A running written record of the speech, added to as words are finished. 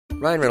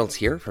Ryan Reynolds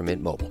here from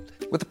Mint Mobile.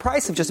 With the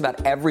price of just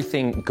about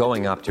everything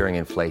going up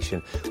during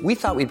inflation, we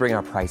thought we'd bring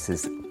our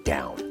prices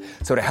down.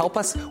 So to help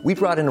us, we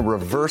brought in a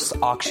reverse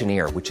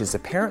auctioneer, which is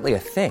apparently a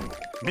thing.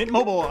 Mint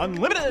Mobile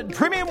Unlimited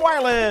Premium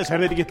Wireless. How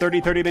to get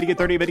 30, 30, bit to get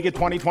 30, bit to get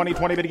 20, 20,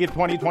 20, bit to get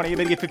 20, 20,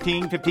 bit to get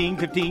 15, 15,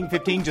 15,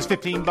 15, just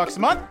 $15 a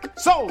month?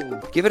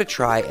 Sold! Give it a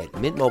try at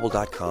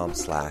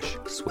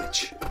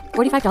mintmobile.com/switch.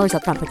 $45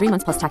 up front for 3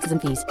 months plus taxes and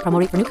fees. Promo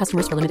rate for new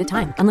customers for limited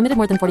time. Unlimited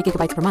more than 40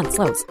 gigabytes per month.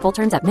 Slows full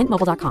terms at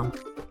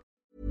mintmobile.com.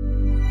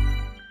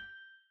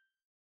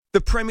 The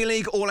Premier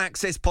League All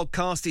Access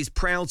podcast is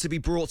proud to be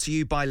brought to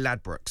you by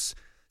Ladbrokes.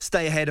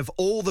 Stay ahead of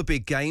all the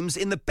big games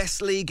in the best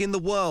league in the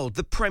world,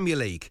 the Premier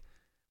League.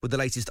 With the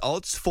latest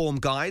odds, form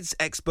guides,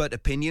 expert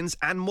opinions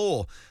and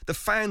more, the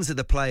fans are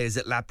the players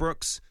at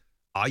Ladbrokes.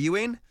 Are you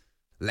in?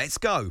 Let's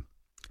go.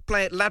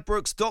 Play at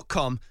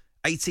ladbrokes.com,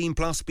 18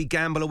 plus,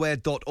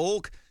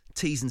 begambleaware.org.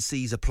 T's and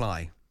C's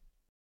apply.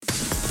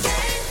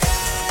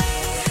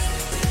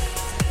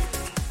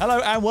 Hello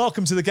and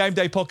welcome to the Game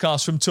Day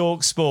podcast from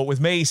TalkSport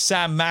with me,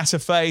 Sam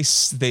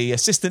Matterface, the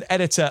assistant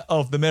editor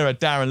of The Mirror,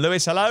 Darren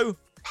Lewis. Hello.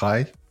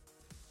 Hi.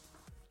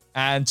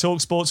 And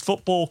TalkSport's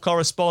football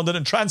correspondent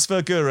and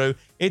transfer guru,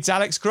 it's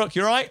Alex Crook.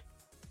 You right?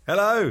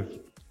 Hello.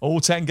 All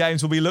 10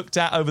 games will be looked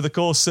at over the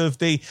course of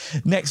the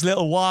next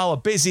little while. A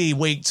busy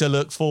week to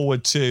look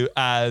forward to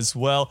as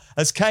well.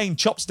 As Kane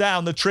chops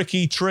down the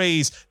tricky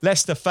trees,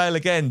 Leicester fail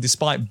again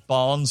despite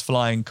Barnes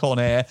flying Con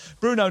Air.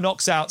 Bruno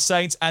knocks out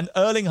Saints and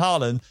Erling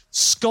Haaland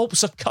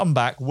sculpts a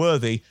comeback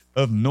worthy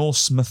of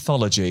Norse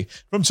mythology.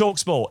 From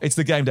TalkSport, it's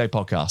the Game Day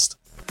podcast.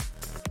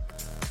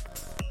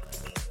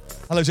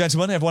 Hello,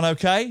 gentlemen. Everyone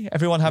okay?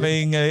 Everyone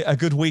having a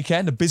good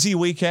weekend, a busy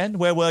weekend?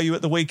 Where were you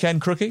at the weekend,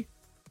 Crookie?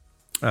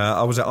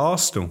 I was at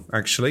Arsenal,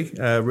 actually.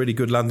 Really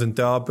good London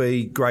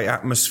derby, great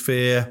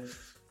atmosphere,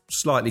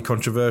 slightly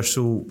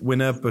controversial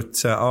winner,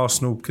 but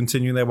Arsenal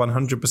continuing their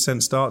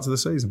 100% start to the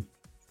season.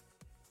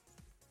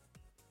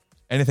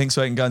 Anything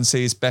so I can go and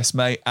see his best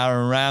mate,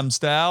 Aaron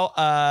Ramsdale.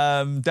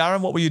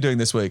 Darren, what were you doing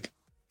this week?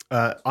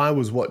 I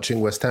was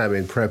watching West Ham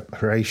in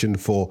preparation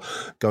for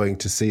going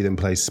to see them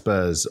play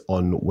Spurs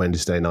on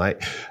Wednesday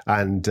night.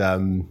 And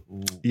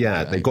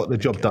they got the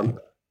job done.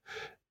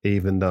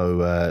 Even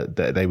though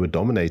they were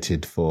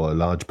dominated for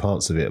large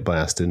parts of it by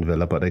Aston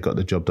Villa, but they got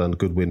the job done.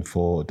 Good win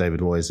for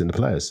David Moyes and the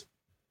players.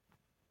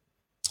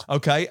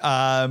 Okay,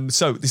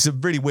 so this is a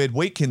really weird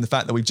week in the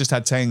fact that we've just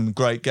had 10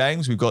 great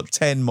games. We've got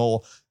 10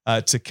 more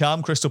to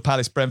come. Crystal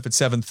Palace, Brentford,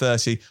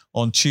 7:30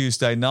 on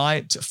Tuesday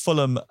night.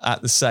 Fulham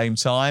at the same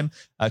time.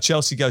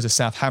 Chelsea goes to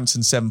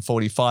Southampton,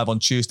 7:45 on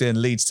Tuesday, and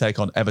Leeds take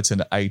on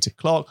Everton at 8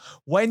 o'clock.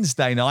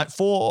 Wednesday night,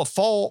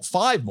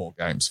 five more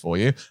games for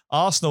you.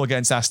 Arsenal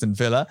against Aston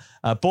Villa,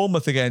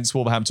 Bournemouth against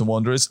Wolverhampton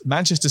Wanderers,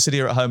 Manchester City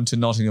are at home to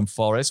Nottingham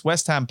Forest,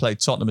 West Ham play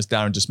Tottenham, as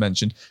Darren just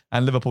mentioned,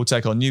 and Liverpool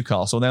take on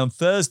Newcastle. Now on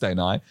Thursday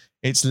night,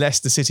 it's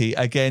Leicester City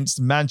against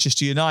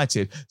Manchester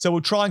United. So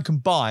we'll try and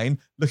combine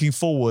looking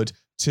forward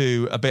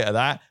to a bit of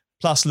that,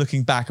 plus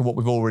looking back at what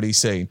we've already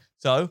seen.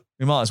 So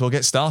we might as well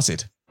get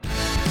started.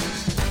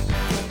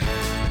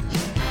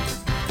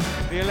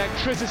 The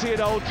electricity at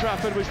Old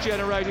Trafford was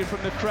generated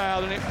from the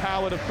crowd and it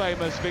powered a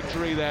famous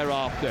victory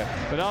thereafter.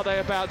 But are they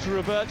about to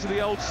revert to the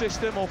old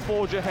system or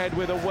forge ahead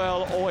with a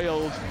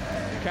well-oiled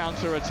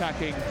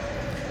counter-attacking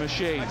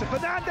machine?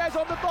 Fernandez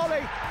on the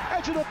volley,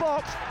 edge of the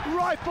box,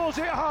 rifles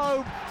it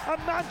home, and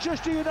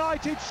Manchester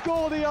United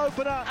score the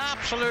opener.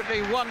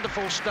 Absolutely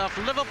wonderful stuff.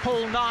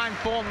 Liverpool 9,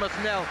 Bournemouth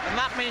 0, and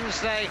that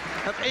means they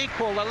have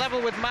equalled the level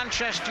with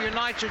Manchester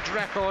United's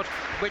record,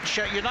 which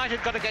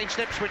United got against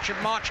Ipswich in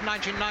March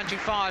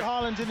 1995.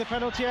 Haaland in the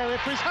penalty area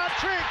for his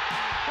hat-trick,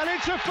 and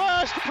it's a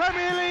first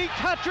Premier League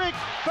hat-trick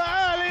for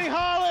Erling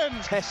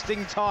Haaland.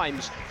 Testing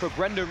times for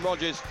Brendan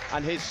Rodgers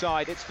and his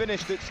side. It's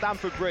finished at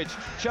Stamford Bridge.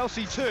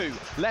 Chelsea 2,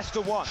 Leicester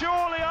 1.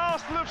 Surely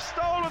Arsenal have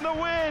stolen the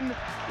win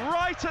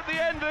right at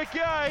the end of the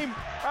game,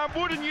 and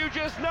wouldn't you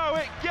just know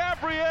it,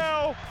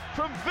 Gabriel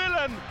from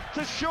villain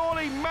to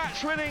surely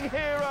match-winning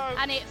hero.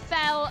 And it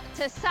fell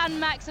to San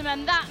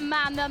Maximin, that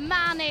man, the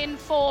man in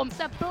form,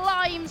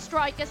 sublime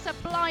striker,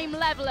 sublime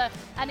leveller,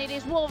 and it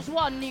is Wolves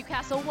 1,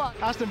 Newcastle 1.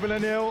 Aston Villa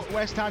 0,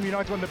 West Ham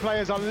United 1. The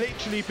players are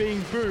literally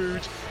being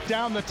booed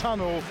down the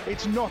tunnel.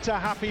 It's not a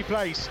happy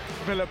place,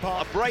 Villa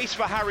Park. A brace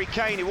for Harry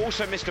Kane, who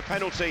also missed a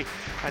penalty,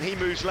 and he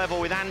moves level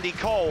with Andy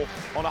Cole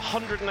on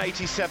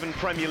 187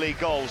 Premier League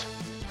goals.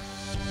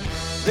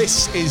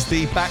 This is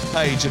the back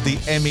page of the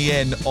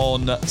MEN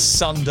on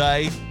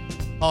Sunday.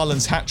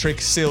 Haaland's hat-trick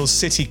seals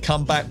City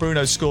comeback.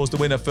 Bruno scores the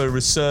winner for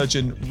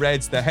resurgent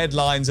Reds. The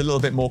headline's a little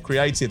bit more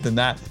creative than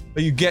that,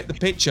 but you get the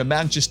picture.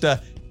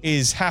 Manchester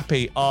is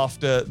happy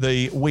after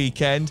the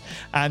weekend,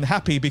 and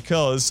happy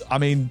because,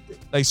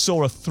 they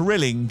saw a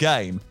thrilling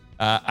game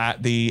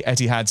at the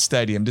Etihad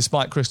Stadium,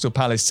 despite Crystal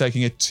Palace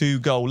taking a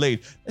 2-goal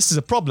lead. This is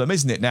a problem,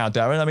 isn't it now,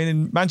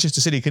 Darren?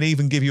 Manchester City can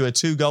even give you a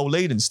 2-goal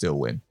lead and still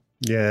win.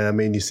 Yeah,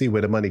 you see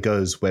where the money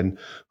goes when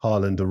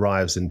Haaland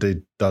arrives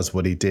and does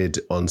what he did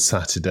on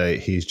Saturday.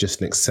 He's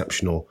just an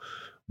exceptional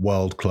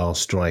world-class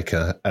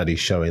striker, and he's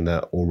showing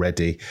that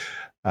already.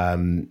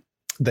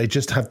 they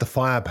just have the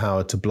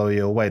firepower to blow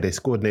you away. They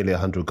scored nearly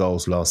 100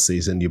 goals last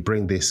season. You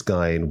bring this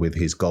guy in with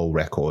his goal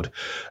record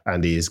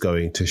and he is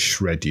going to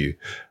shred you.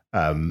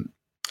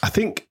 I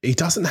think he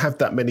doesn't have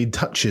that many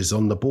touches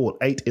on the board.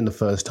 8 in the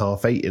first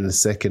half, 8 in the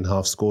second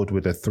half, scored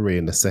with a 3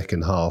 in the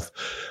second half.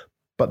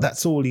 But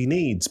that's all he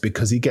needs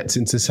because he gets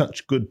into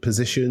such good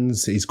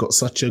positions. He's got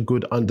such a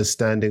good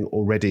understanding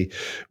already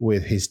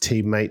with his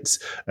teammates.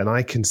 And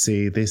I can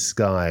see this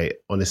guy,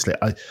 honestly,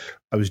 I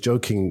was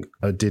joking,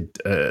 I did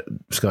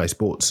Sky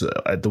Sports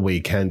at the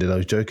weekend, and I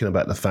was joking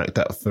about the fact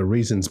that for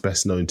reasons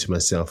best known to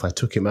myself, I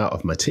took him out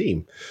of my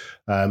team.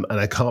 And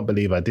I can't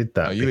believe I did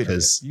that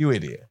because... You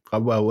idiot.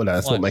 Well,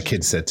 that's what my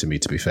kids said to me,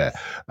 to be fair.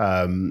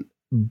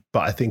 But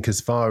I think as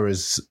far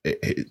as,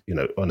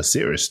 on a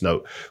serious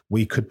note,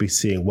 we could be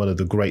seeing one of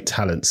the great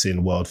talents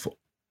in world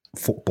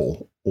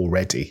football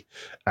already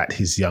at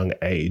his young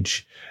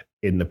age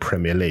in the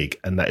Premier League.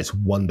 And that is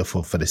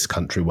wonderful for this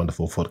country,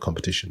 wonderful for the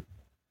competition.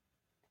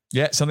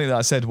 Yeah, something that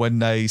I said when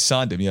they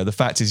signed him. The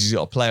fact is he's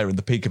got a player in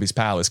the peak of his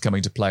powers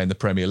coming to play in the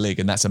Premier League,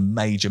 and that's a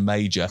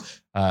major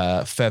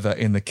feather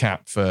in the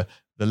cap for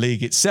the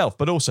league itself,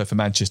 but also for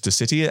Manchester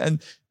City.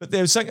 But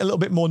there was something a little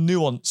bit more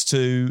nuanced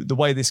to the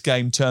way this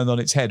game turned on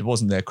its head,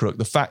 wasn't there, Crook?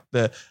 The fact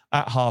that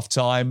at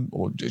half-time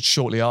or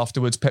shortly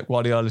afterwards, Pep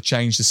Guardiola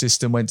changed the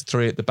system, went to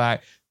 3 at the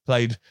back,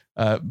 played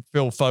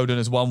Phil Foden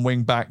as one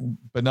wing-back,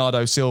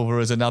 Bernardo Silva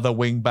as another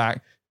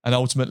wing-back, and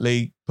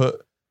ultimately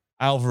put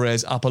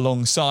Alvarez up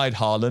alongside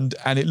Haaland,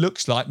 and it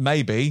looks like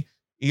maybe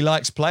he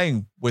likes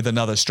playing with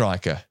another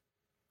striker.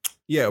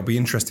 Yeah, it'll be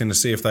interesting to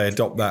see if they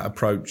adopt that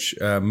approach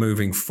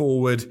moving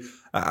forward.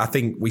 I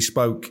think we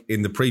spoke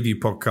in the preview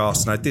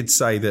podcast, and I did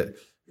say that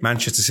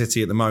Manchester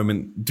City at the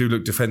moment do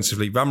look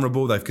defensively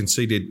vulnerable. They've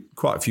conceded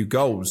quite a few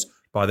goals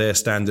by their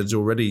standards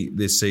already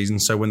this season.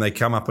 So when they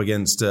come up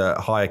against a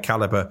higher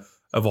calibre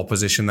of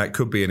opposition, that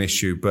could be an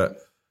issue. But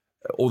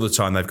all the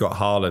time they've got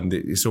Haaland.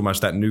 It's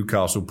almost that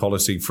Newcastle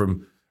policy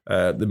from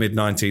the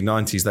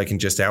mid-1990s. They can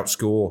just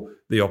outscore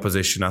the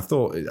opposition. I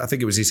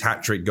think it was his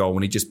hat-trick goal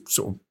when he just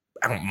sort of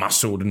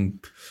out-muscled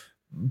and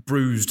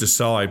brushed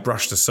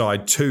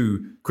aside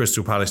 2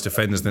 Crystal Palace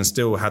defenders, then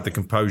still had the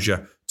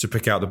composure to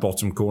pick out the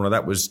bottom corner.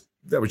 That was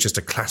just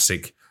a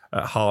classic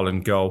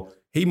Haaland goal.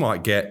 He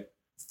might get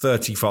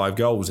 35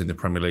 goals in the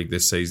Premier League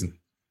this season.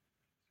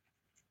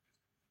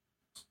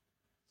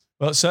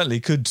 Well, it certainly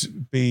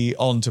could be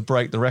on to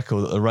break the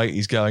record at the rate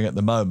he's going at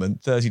the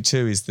moment.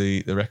 32 is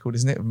the record,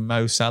 isn't it?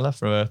 Mo Salah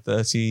for a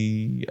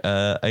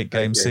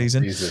 38-game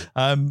season.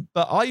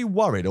 But are you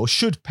worried, or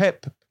should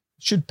Pep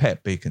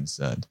be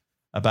concerned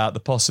about the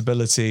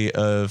possibility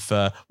of,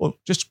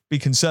 just be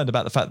concerned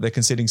about the fact that they're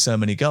conceding so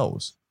many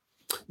goals?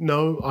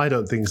 No, I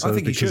don't think so,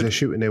 because they're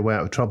shooting their way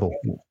out of trouble.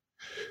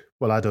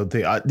 Well, I don't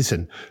think...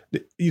 listen,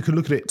 you can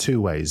look at it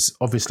 2 ways.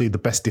 Obviously, the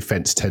best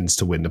defence tends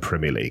to win the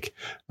Premier League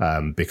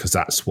because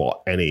that's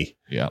what any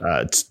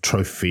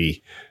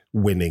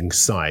trophy-winning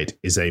side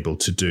is able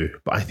to do.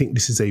 But I think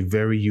this is a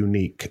very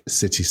unique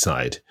City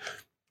side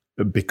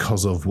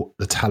because of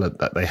the talent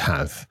that they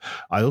have.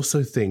 I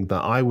also think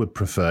that I would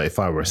prefer, if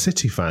I were a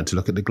City fan, to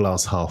look at the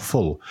glass half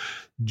full.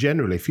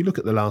 Generally, if you look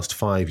at the last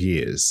 5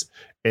 years,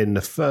 in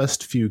the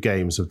first few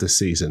games of the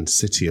season,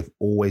 City have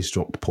always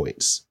dropped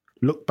points.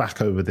 Look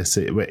back over this,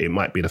 it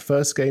might be the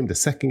first game, the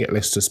second game,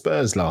 Leicester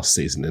Spurs last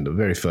season in the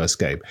very first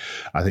game.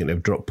 I think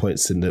they've dropped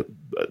points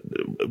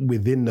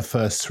within the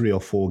first 3 or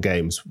 4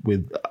 games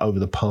over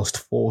the past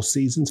 5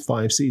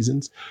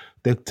 seasons.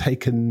 They've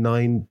taken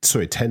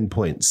 10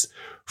 points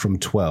from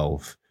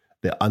 12.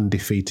 They're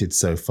undefeated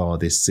so far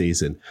this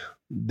season.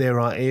 There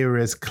are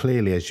areas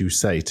clearly, as you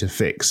say, to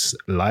fix,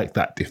 like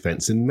that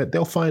defence, and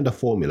they'll find a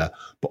formula.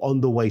 But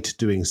on the way to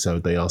doing so,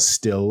 they are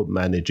still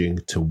managing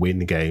to win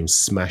games,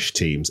 smash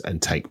teams,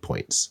 and take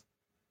points.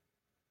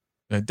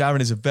 Darren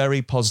is a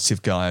very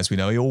positive guy, as we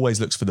know. He always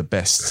looks for the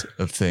best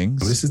of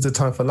things. This is the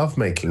time for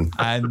lovemaking.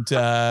 And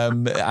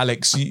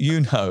Alex,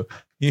 you're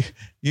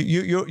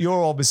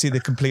obviously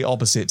the complete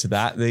opposite to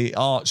that. The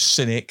arch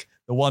cynic.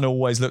 The one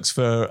always looks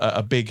for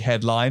a big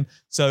headline.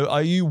 So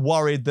are you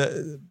worried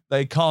that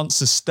they can't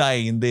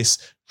sustain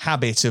this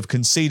habit of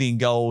conceding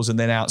goals and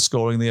then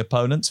outscoring the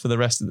opponents for the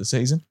rest of the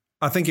season?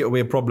 I think it will be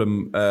a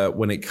problem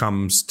when it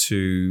comes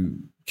to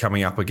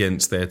coming up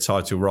against their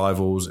title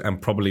rivals,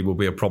 and probably will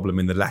be a problem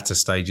in the latter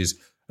stages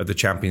of the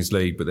Champions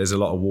League. But there's a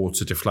lot of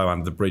water to flow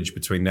under the bridge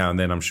between now and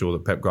then. I'm sure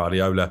that Pep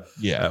Guardiola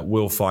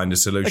will find a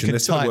solution. They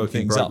can tighten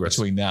things up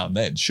between now and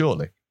then,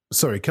 surely.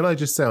 Sorry, can I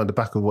just say on the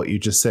back of what you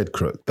just said,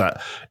 Crook,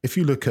 that if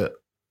you look at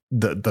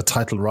the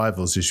title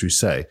rivals, as you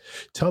say,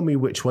 tell me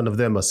which one of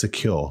them are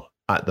secure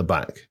at the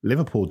back.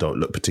 Liverpool don't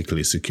look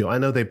particularly secure. I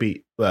know they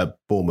beat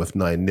Bournemouth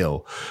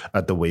 9-0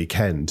 at the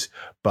weekend,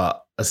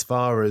 but as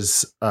far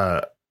as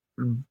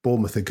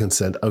Bournemouth are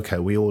concerned, okay,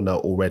 we all know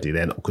already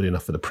they're not good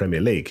enough for the Premier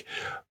League.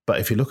 But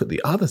if you look at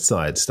the other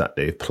sides that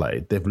they've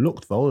played, they've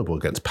looked vulnerable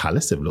against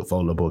Palace. They've looked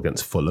vulnerable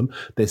against Fulham.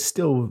 There's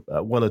still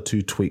 1 or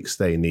 2 tweaks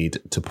they need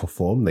to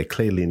perform. They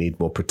clearly need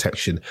more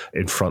protection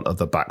in front of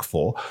the back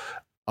 4.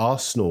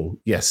 Arsenal,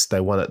 yes, they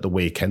won at the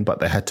weekend, but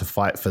they had to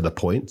fight for the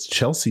points.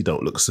 Chelsea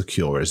don't look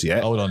secure as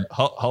yet. Hold on,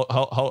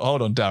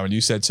 Darren.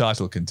 You said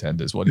title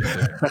contenders. What are you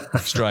doing?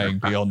 Straying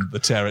beyond the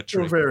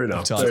territory. Well, fair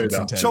enough.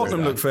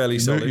 Tottenham look fairly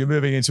solid. You're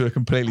moving into a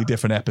completely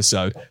different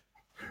episode.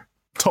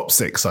 Top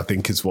 6, I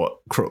think, is what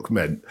Crook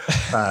meant.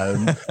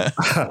 But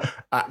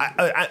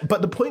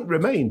the point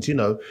remains,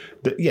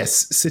 that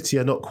yes, City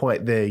are not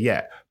quite there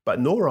yet, but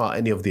nor are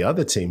any of the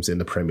other teams in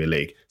the Premier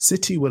League.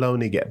 City will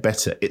only get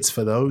better. It's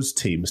for those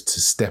teams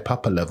to step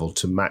up a level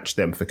to match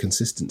them for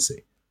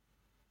consistency.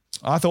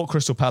 I thought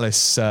Crystal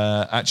Palace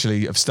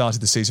actually have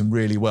started the season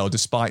really well,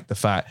 despite the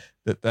fact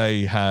that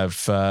they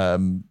have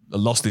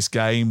lost this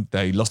game.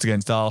 They lost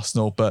against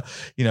Arsenal. But,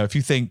 if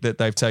you think that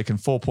they've taken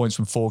 4 points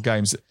from 4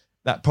 games,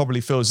 that probably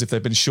feels as if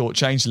they've been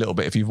shortchanged a little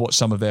bit if you've watched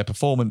some of their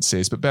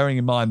performances. But bearing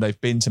in mind, they've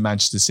been to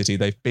Manchester City,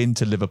 they've been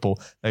to Liverpool,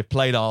 they've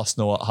played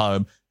Arsenal at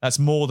home. That's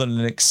more than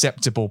an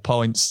acceptable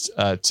points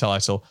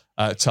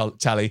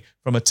tally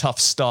from a tough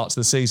start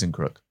to the season,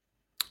 Crook.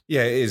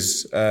 Yeah, it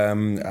is.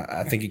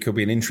 I think it could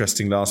be an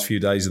interesting last few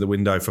days of the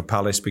window for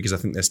Palace because I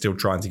think they're still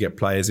trying to get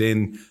players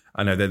in.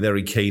 I know they're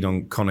very keen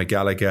on Conor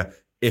Gallagher.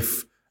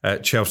 If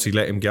Chelsea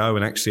let him go,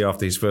 and actually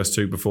after his first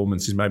 2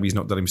 performances, maybe he's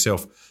not done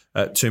himself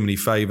too many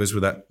favours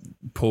with that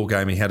poor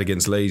game he had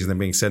against Leeds and then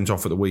being sent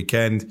off at the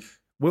weekend.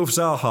 Wilf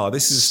Zaha,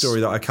 this is a story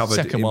that I covered.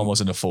 Second one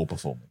wasn't a full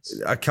performance.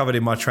 I covered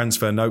in my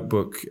transfer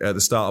notebook at the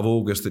start of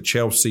August that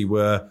Chelsea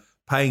were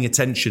paying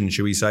attention,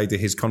 shall we say, to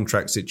his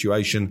contract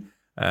situation.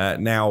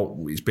 Now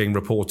it's being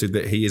reported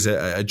that he is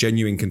a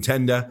genuine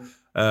contender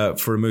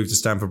for a move to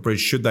Stamford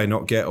Bridge. Should they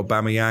not get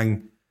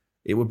Aubameyang,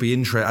 it would be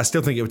interesting. I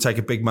still think it would take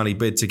a big money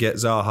bid to get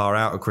Zaha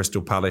out of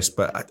Crystal Palace,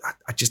 but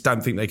I just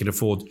don't think they can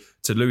afford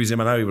to lose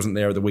him. I know he wasn't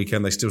there at the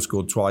weekend. They still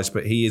scored twice,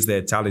 but he is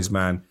their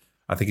talisman.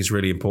 I think it's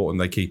really important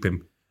they keep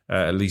him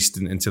at least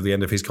until the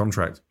end of his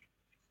contract.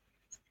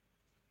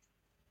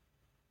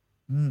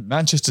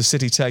 Manchester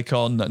City take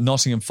on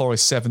Nottingham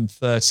Forest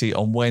 7:30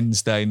 on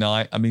Wednesday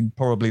night. I mean,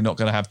 probably not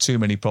going to have too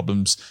many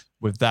problems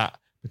with that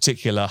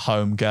particular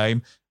home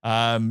game.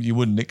 You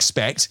wouldn't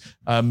expect.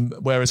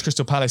 Whereas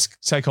Crystal Palace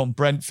take on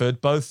Brentford.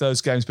 Both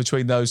those games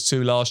between those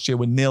two last year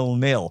were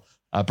 0-0.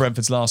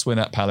 Brentford's last win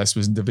at Palace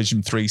was in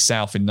Division 3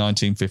 South in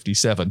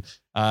 1957.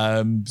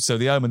 So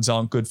the omens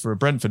aren't good for a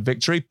Brentford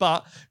victory.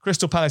 But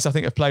Crystal Palace, I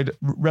think, have played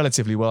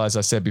relatively well, as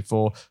I said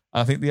before.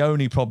 I think the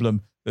only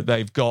problem that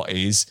they've got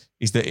is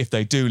that if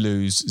they do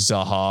lose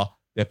Zaha,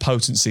 their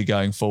potency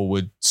going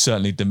forward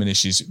certainly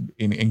diminishes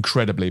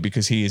incredibly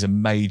because he is a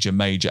major,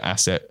 major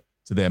asset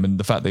to them. And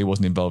the fact that he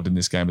wasn't involved in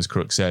this game, as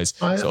Crook says,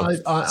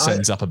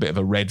 sends up a bit of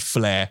a red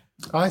flare.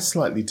 I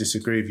slightly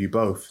disagree with you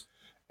both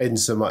in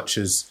so much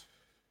as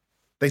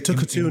they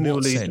took a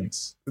 2-0 lead.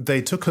 Sense?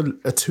 They took a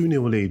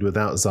 2-0 lead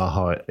without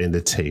Zaha in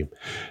the team.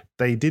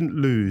 They didn't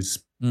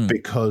lose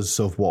because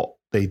of what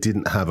they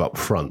didn't have up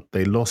front.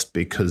 They lost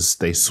because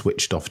they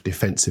switched off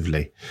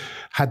defensively.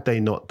 Had they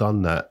not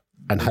done that,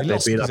 and had they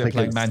been up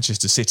against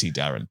Manchester City,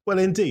 Darren. Well,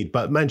 indeed,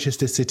 but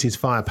Manchester City's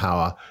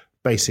firepower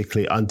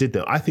basically undid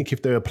them. I think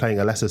if they were playing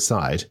a lesser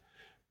side,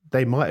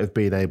 they might have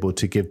been able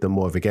to give them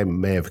more of a game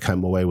and may have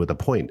come away with a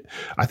point.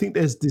 I think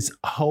there's this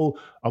whole,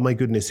 oh my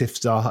goodness,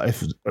 if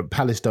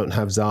Palace don't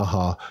have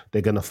Zaha,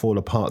 they're going to fall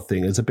apart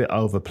thing. It's a bit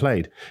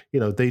overplayed.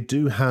 They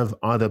do have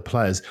other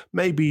players,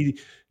 maybe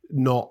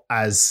not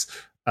as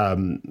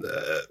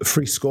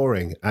free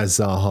scoring as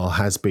Zaha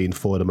has been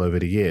for them over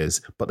the years,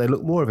 but they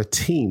look more of a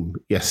team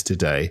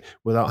yesterday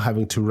without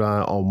having to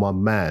rely on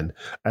one man.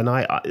 And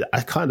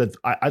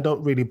I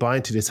don't really buy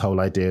into this whole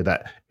idea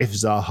that if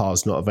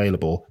Zaha's not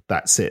available,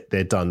 that's it,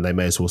 they're done. They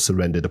may as well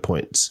surrender the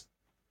points.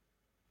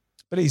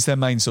 But he's their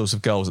main source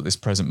of goals at this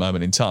present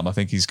moment in time. I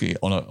think he's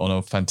on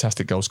a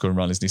fantastic goal scoring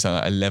run. Isn't he?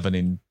 Something like 11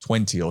 in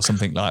 20 or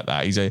something like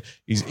that.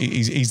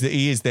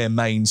 He is their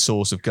main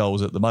source of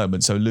goals at the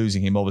moment. So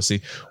losing him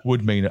obviously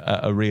would mean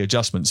a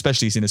readjustment,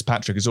 especially since, as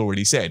Patrick has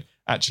already said,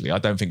 actually, I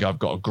don't think I've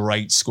got a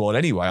great squad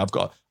anyway. I've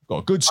got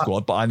a good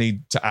squad, but I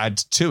need to add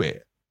to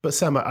it. But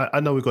Sam, I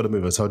know we've got to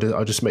move on, so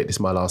I'll just make this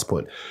my last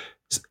point.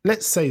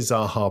 Let's say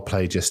Zaha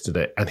played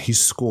yesterday and he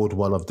scored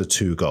one of the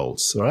 2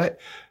 goals, all right?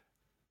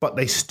 But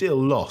they still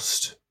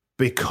lost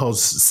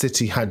because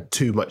City had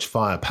too much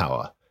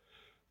firepower.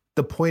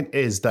 The point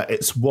is that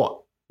it's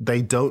what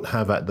they don't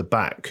have at the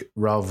back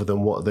rather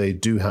than what they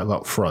do have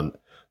up front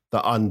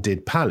that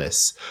undid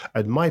Palace.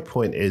 And my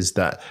point is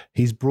that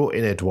he's brought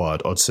in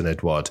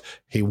Odsonne-Edouard.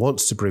 He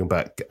wants to bring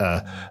back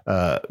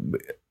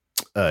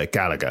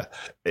Gallagher.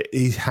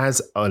 He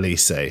has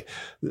Olise.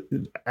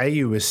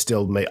 Ayew is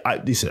still made.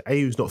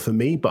 Ayew's not for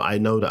me, but I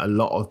know that a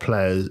lot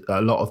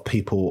of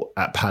people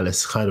at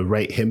Palace kind of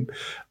rate him,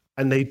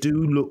 and they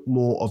do look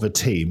more of a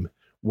team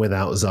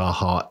without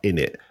Zaha in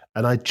it.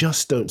 And I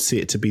just don't see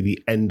it to be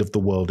the end of the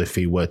world if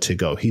he were to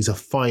go. He's a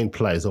fine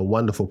player, he's a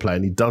wonderful player,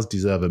 and he does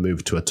deserve a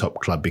move to a top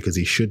club because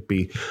he should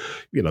be,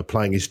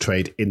 plying his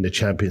trade in the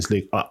Champions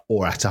League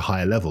or at a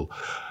higher level.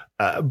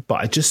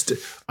 But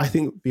I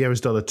think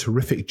Vieira's done a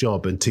terrific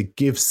job, and to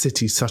give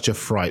City such a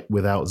fright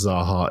without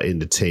Zaha in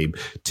the team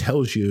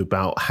tells you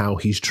about how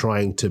he's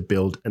trying to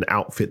build an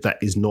outfit that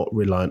is not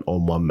reliant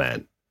on one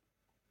man.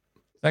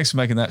 Thanks for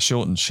making that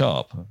short and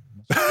sharp.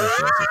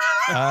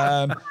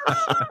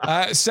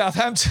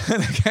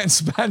 Southampton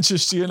against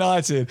Manchester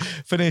United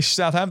finished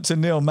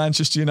Southampton 0,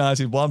 Manchester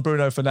United 1.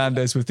 Bruno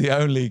Fernandes with the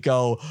only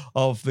goal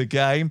of the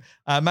game.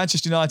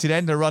 Manchester United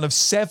ended a run of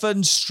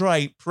 7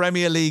 straight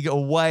Premier League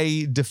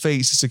away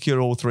defeats to secure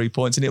all 3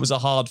 points, and it was a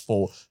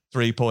hard-fought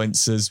 3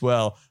 points as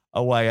well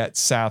away at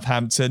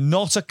Southampton.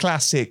 Not a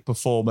classic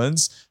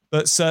performance,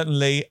 but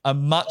certainly a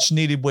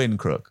much-needed win,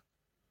 Crook.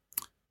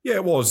 Yeah,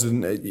 it was.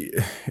 And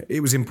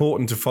it was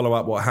important to follow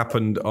up what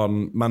happened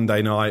on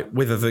Monday night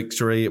with a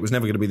victory. It was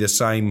never going to be the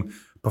same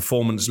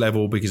performance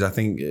level because I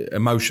think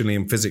emotionally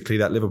and physically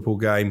that Liverpool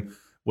game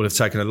would have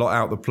taken a lot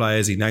out of the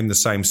players. He named the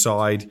same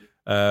side,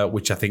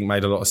 which I think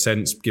made a lot of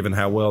sense given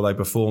how well they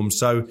performed.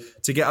 So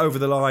to get over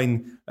the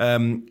line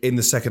in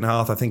the second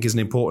half, I think is an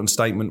important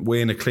statement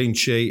win, a clean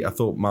sheet. I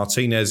thought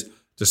Martinez,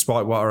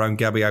 despite what our own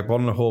Gabby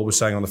Agbonlahor was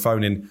saying on the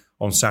phone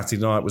on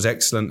Saturday night, was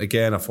excellent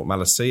again. I thought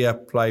Malacia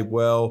played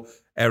well.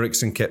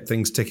 Eriksen kept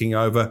things ticking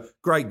over.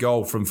 Great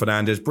goal from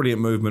Fernandes. Brilliant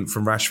movement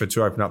from Rashford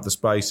to open up the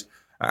space.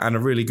 And a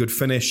really good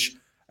finish.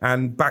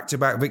 And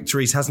back-to-back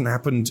victories hasn't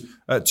happened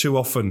too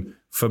often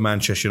for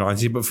Manchester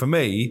United. But for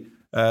me,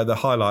 the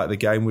highlight of the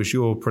game was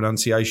your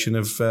pronunciation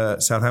of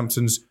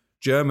Southampton's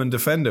German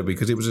defender,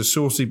 because it was a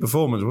saucy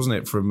performance, wasn't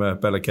it, from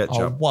Bella Ketchup?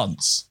 Oh,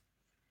 once.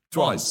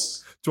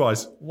 Twice.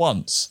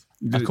 Once.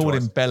 I called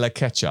him Bella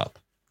Ketchup.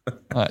 All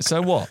right,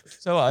 so what?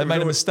 I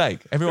made a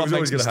mistake. Everyone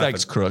makes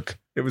mistakes, Crook.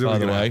 It was by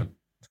always the way. Happen.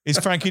 Is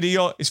Frankie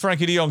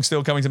de Jong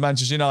still coming to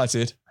Manchester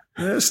United?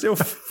 Yeah, there's still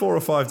 4 or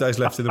 5 days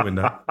left in the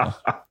window.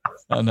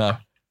 Oh no.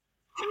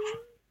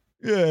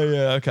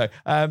 Yeah, okay.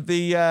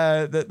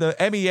 The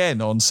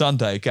MEN on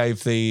Sunday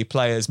gave the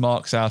players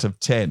marks out of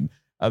 10.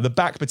 The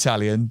back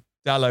battalion,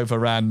 Dalot,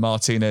 Varane,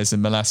 Martinez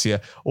and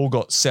Malacia all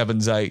got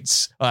 7s,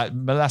 8s.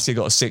 Malacia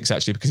got a 6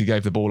 actually because he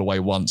gave the ball away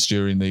once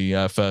during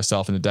the first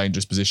half in a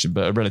dangerous position,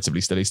 but a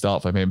relatively steady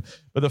start from him.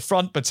 But the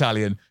front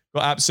battalion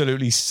got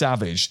absolutely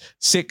savaged.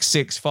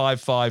 6-6,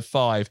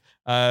 5-5-5.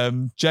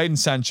 Jadon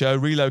Sancho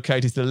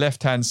relocated to the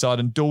left-hand side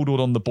and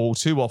dawdled on the ball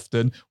too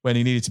often when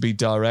he needed to be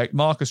direct.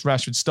 Marcus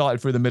Rashford started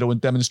through the middle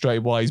and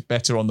demonstrated why he's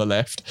better on the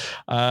left.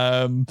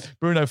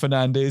 Bruno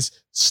Fernandes,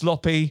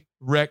 sloppy,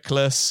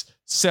 reckless,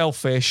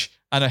 selfish,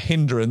 and a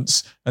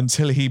hindrance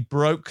until he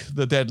broke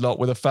the deadlock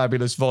with a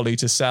fabulous volley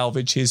to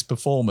salvage his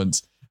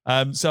performance.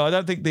 So I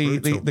don't think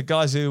the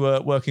guys who were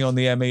working on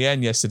the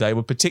MEN yesterday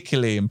were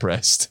particularly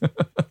impressed.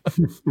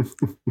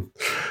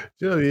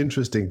 You know, the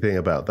interesting thing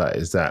about that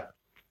is that,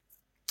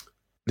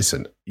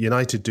 listen,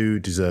 United do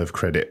deserve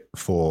credit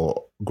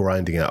for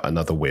grinding out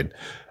another win.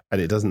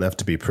 And it doesn't have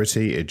to be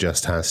pretty. It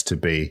just has to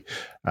be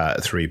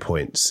 3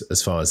 points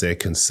as far as they're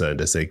concerned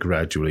as they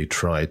gradually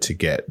try to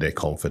get their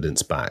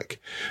confidence back.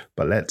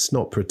 But let's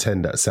not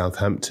pretend that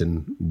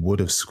Southampton would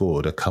have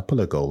scored a couple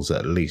of goals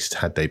at least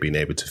had they been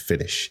able to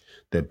finish.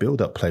 Their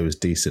build-up play was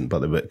decent, but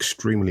they were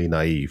extremely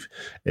naive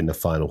in the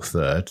final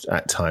third,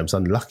 at times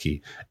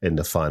unlucky in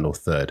the final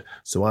third.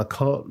 So I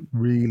can't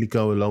really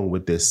go along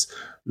with this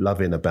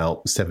loving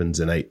about 7s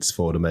and 8s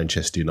for the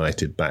Manchester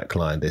United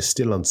backline. There's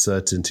still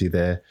uncertainty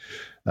there.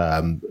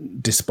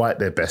 Despite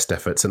their best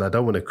efforts, and I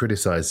don't want to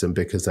criticise them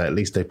because at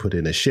least they put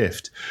in a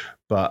shift,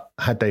 but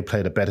had they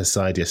played a better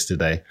side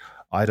yesterday,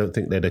 I don't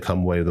think they'd have come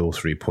away with all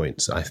 3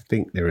 points. I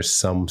think there is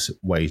some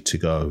way to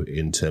go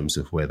in terms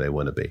of where they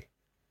want to be.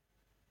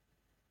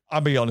 I'll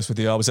be honest with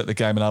you, I was at the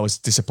game and I was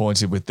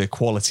disappointed with the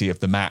quality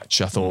of the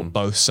match. I thought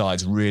both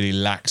sides really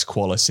lacked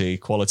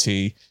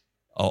quality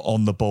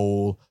on the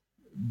ball.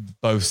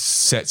 Both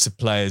sets of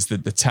players, the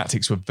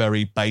tactics were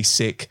very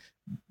basic.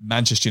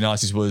 Manchester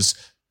United was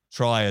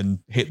try and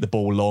hit the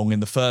ball long in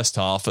the first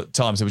half. At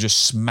times they were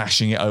just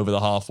smashing it over the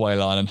halfway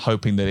line and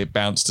hoping that it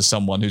bounced to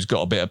someone who's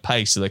got a bit of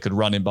pace so they could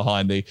run in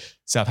behind the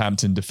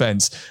Southampton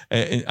defence.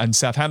 And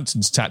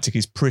Southampton's tactic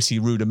is pretty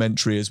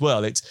rudimentary as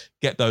well. It's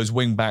get those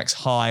wing backs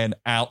high and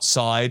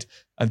outside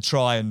and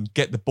try and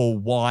get the ball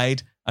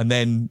wide. And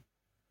then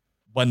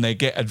when they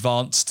get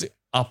advanced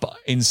up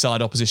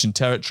inside opposition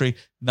territory,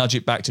 nudge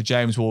it back to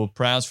James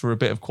Ward-Prowse for a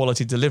bit of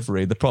quality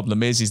delivery. The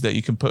problem is that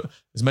you can put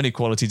as many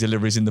quality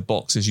deliveries in the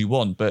box as you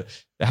want, but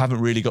they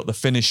haven't really got the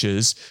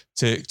finishers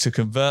to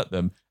convert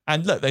them.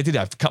 And look, they did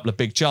have a couple of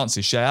big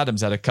chances. Shea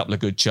Adams had a couple of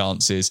good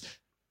chances.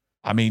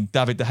 I mean,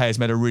 David De Gea's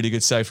made a really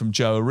good save from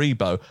Joe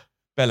Aribo.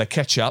 Bella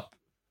Ketchup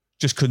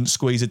just couldn't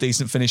squeeze a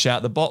decent finish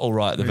out the bottle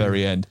right at the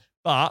very end.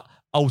 But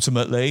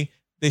ultimately,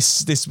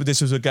 this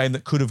was a game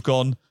that could have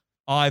gone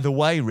either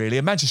way, really.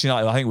 And Manchester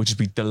United, I think, would just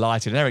be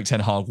delighted. And Erik ten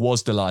Hag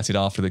was delighted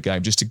after the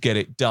game just to get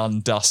it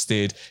done,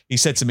 dusted. He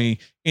said to me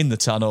in the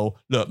tunnel,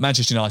 look,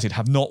 Manchester United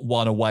have not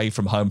won away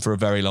from home for a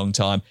very long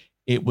time.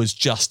 It was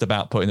just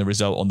about putting the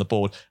result on the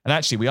board. And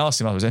actually, we asked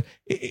him, I was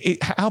saying,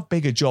 how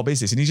big a job is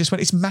this? And he just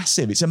went, it's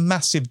massive. It's a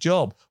massive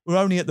job. We're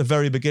only at the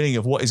very beginning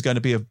of what is going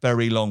to be a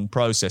very long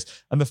process.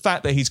 And the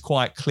fact that he's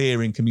quite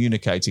clear in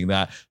communicating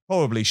that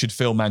probably should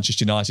fill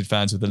Manchester United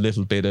fans with a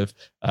little bit of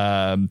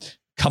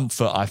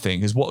comfort, I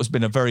think, is what has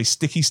been a very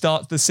sticky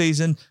start to the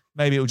season.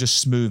 Maybe it'll just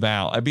smooth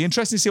out. It'd be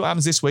interesting to see what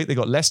happens this week. They've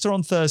got Leicester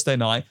on Thursday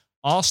night,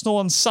 Arsenal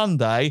on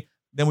Sunday.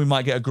 Then we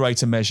might get a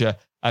greater measure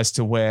as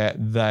to where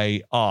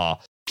they are.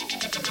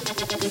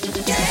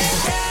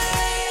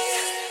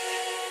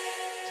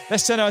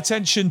 Let's turn our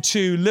attention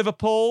to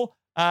Liverpool.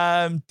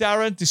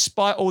 Darren,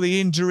 despite all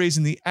the injuries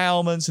and the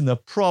ailments and the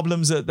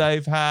problems that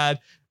they've had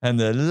and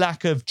the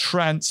lack of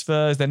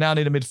transfers, they now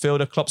need a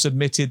midfielder. Klopp's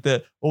admitted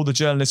that all the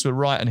journalists were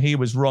right and he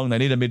was wrong. They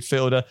need a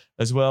midfielder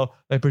as well.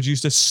 They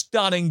produced a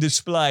stunning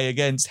display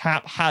against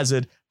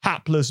haphazard,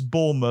 hapless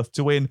Bournemouth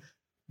to win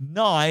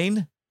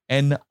 9-0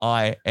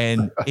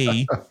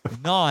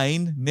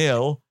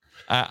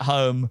 at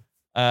home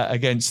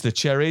against the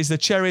Cherries. The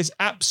Cherries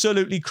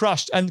absolutely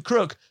crushed. And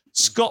Crook,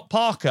 Scott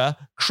Parker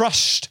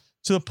crushed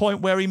to the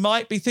point where he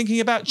might be thinking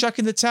about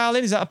chucking the towel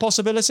in. Is that a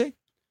possibility?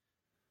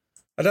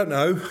 I don't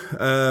know.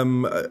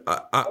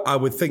 I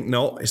would think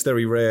not. It's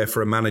very rare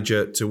for a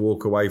manager to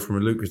walk away from a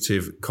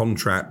lucrative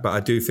contract, but I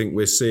do think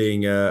we're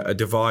seeing a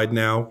divide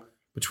now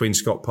between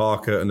Scott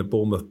Parker and the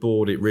Bournemouth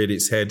board. It reared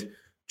its head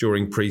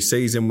during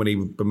pre-season when he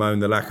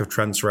bemoaned the lack of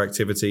transfer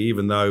activity,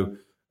 even though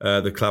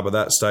the club at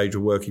that stage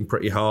were working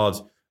pretty hard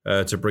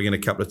to bring in a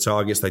couple of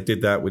targets. They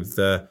did that with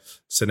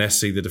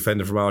Senesi, the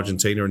defender from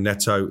Argentina, and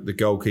Neto, the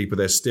goalkeeper.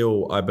 They're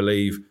still, I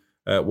believe,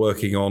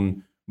 working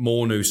on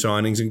more new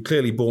signings, and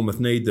clearly Bournemouth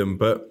need them.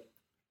 But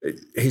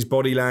his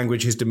body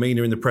language, his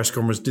demeanour in the press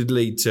conference did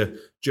lead to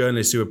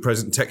journalists who were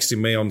present texting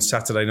me on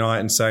Saturday night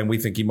and saying, we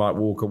think he might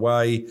walk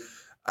away.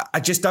 I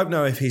just don't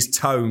know if his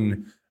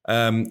tone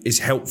is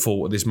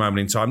helpful at this moment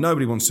in time.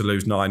 Nobody wants to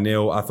lose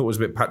 9-0. I thought it was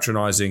a bit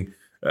patronising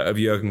of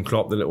Jurgen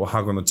Klopp, the little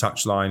hug on the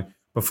touchline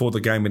before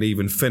the game had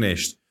even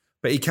finished.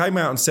 But he came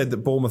out and said that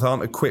Bournemouth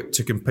aren't equipped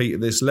to compete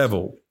at this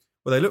level.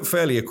 Well, they looked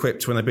fairly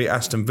equipped when they beat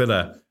Aston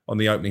Villa on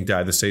the opening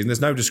day of the season.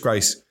 There's no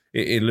disgrace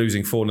in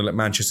losing 4-0 at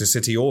Manchester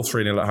City or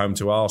 3-0 at home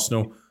to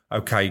Arsenal.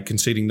 Okay,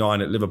 conceding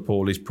 9 at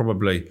Liverpool is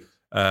probably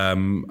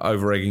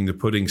over-egging the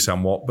pudding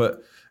somewhat,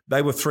 but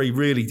they were 3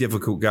 really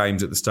difficult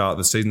games at the start of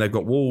the season. They've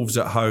got Wolves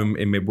at home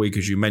in midweek,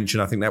 as you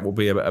mentioned. I think that will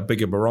be a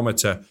bigger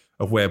barometer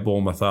of where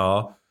Bournemouth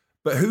are.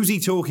 But who's he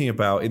talking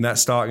about in that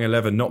starting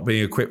 11 not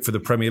being equipped for the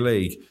Premier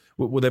League?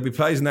 Will there be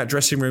players in that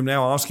dressing room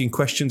now asking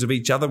questions of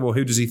each other? Well,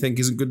 who does he think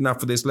isn't good enough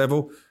for this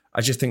level?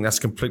 I just think that's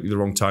completely the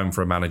wrong tone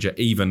for a manager,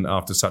 even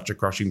after such a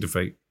crushing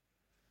defeat.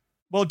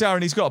 Well,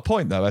 Darren, he's got a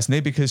point, though, hasn't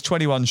he? Because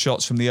 21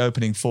 shots from the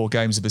opening 4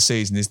 games of the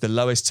season is the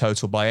lowest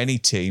total by any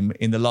team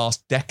in the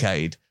last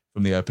decade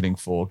from the opening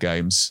 4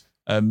 games.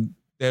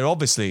 They're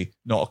obviously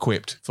not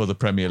equipped for the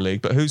Premier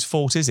League, but whose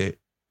fault is it?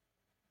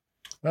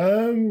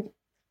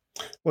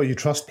 Well, you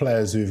trust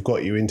players who've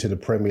got you into the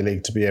Premier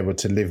League to be able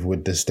to live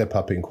with the step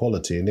up in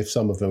quality. And if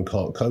some of them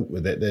can't cope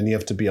with it, then you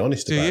have to be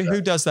honest about it.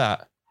 Who does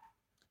that?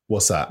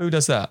 What's that? Who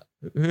does that?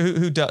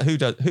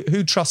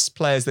 Who trusts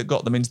players that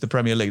got them into the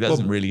Premier League? That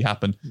doesn't really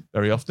happen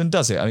very often,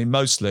 does it? I mean,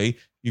 mostly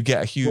you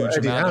get a huge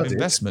amount of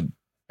investment.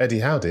 Eddie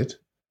Howe did.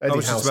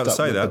 Eddie Howe stuck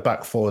with the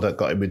back 4 that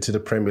got him into the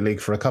Premier League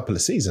for a couple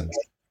of seasons.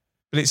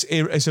 But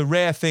it's a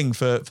rare thing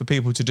for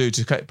people to do,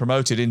 to get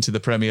promoted into the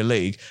Premier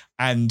League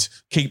and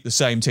keep the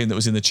same team that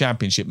was in the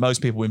Championship.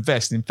 Most people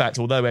invest. In fact,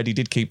 although Eddie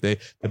did keep the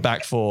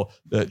back 4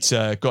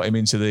 that got him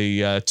into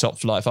the top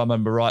flight, if I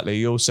remember rightly,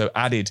 he also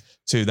added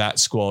to that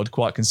squad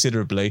quite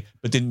considerably,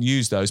 but didn't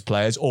use those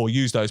players, or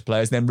use those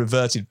players, then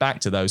reverted back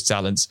to those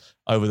talents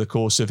over the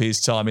course of his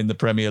time in the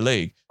Premier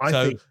League.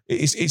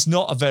 It's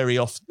not a very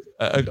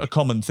a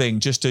common thing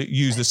just to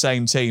use the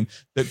same team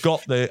that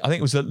got I think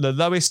it was the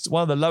lowest,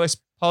 one of the lowest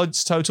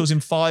points totals in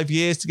 5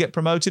 years to get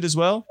promoted as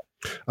well.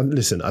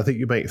 Listen, I think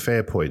you make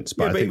fair points,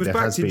 but I think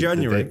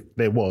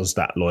there was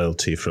that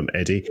loyalty from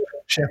Eddie.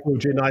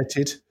 Sheffield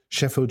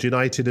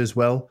United as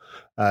well.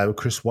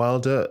 Chris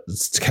Wilder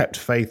kept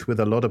faith with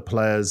a lot of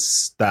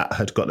players that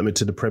had got them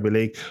into the Premier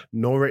League.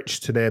 Norwich,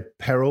 to their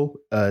peril,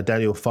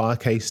 Daniel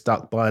Farke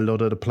stuck by a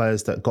lot of the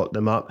players that got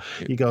them up.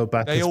 You go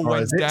back, they all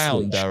went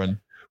down, Darren.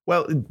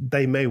 Well,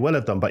 they may well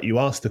have done, but you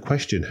asked the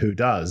question, who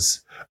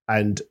does?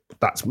 And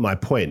that's my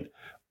point.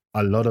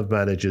 A lot of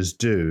managers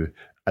do.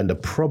 And the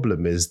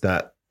problem is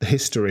that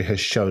history has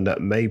shown that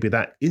maybe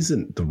that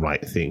isn't the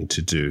right thing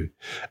to do.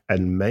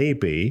 And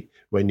maybe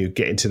when you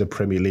get into the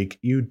Premier League,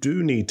 you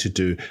do need to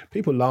do.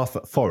 People laugh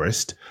at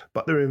Forest,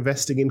 but they're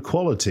investing in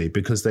quality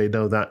because they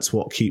know that's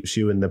what keeps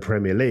you in the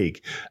Premier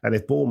League. And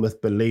if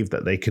Bournemouth believe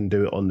that they can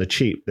do it on the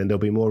cheap, then there'll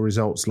be more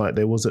results like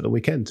there was at the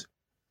weekend.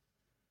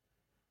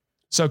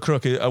 So,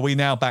 Crook, are we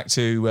now back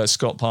to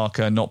Scott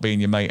Parker not being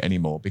your mate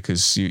anymore?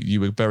 Because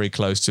you were very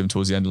close to him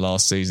towards the end of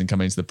last season,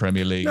 coming into the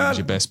Premier League. He was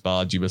your best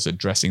bud. You were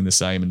dressing the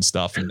same and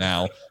stuff. And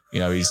now,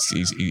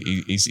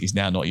 he's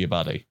now not your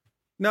buddy.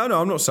 No,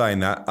 I'm not saying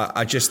that.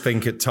 I just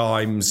think at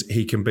times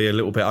he can be a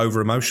little bit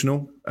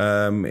over-emotional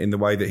in the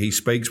way that he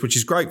speaks, which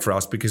is great for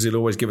us because he'll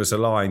always give us a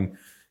line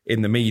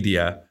in the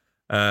media.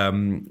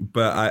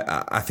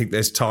 But I think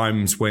there's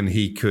times when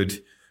he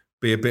could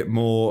be a bit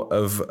more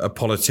of a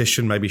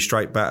politician, maybe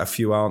straight back a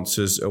few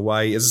answers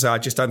away. As I say, I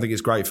just don't think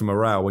it's great for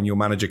morale when your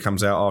manager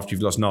comes out after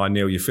you've lost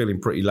 9-0, you're feeling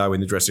pretty low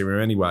in the dressing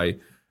room anyway,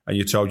 and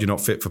you're told you're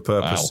not fit for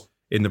purpose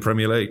in the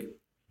Premier League.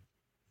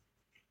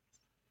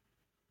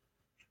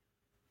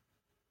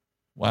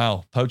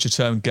 Wow, poacher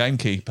turned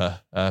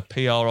gamekeeper,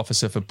 PR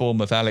officer for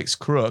Bournemouth, Alex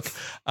Crook.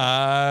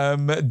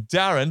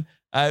 Darren,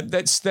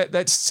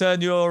 let's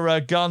turn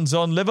your guns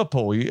on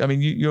Liverpool.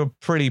 You're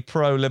pretty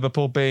pro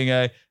Liverpool, being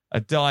a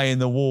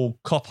die-in-the-wall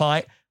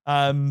Koppite.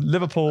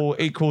 Liverpool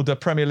equalled the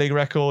Premier League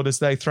record as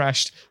they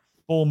thrashed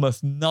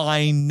Bournemouth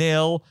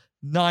 9-0,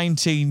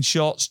 19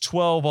 shots,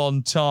 12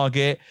 on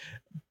target.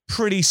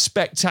 Pretty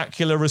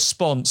spectacular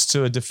response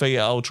to a defeat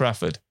at Old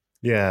Trafford.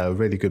 Yeah,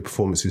 really good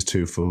performances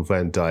too from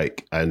Van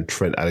Dijk and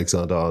Trent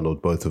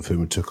Alexander-Arnold, both of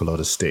whom took a lot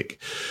of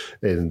stick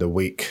in the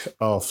week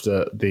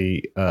after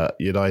the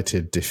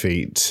United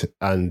defeat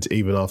and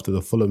even after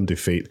the Fulham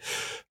defeat.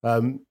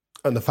 And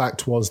the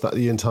fact was that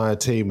the entire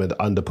team had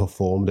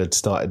underperformed, had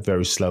started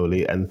very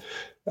slowly. And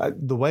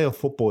the way of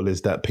football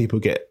is that people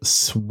get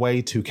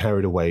way too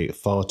carried away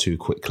far too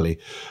quickly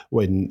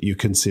when you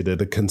consider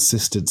the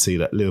consistency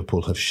that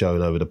Liverpool have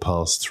shown over the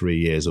past 3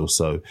 years or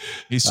so.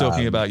 He's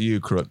talking about you,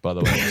 Crook, by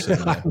the way.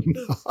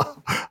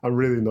 I'm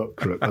really not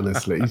Crook,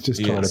 honestly. He's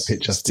just trying to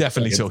pitch us. He's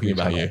definitely talking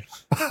about you.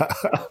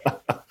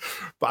 But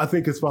I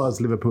think as far as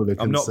Liverpool are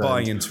concerned, I'm not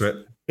buying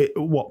into it.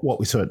 What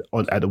we saw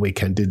at the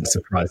weekend didn't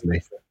surprise me.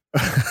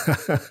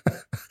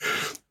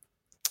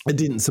 It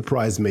didn't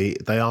surprise me.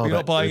 You're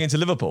not buying into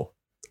Liverpool?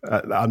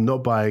 I'm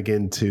not buying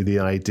into the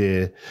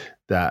idea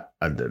that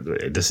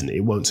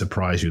it won't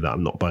surprise you that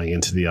I'm not buying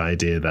into the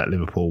idea that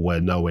Liverpool were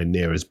nowhere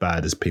near as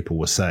bad as people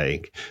were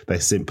saying. They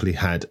simply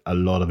had a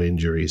lot of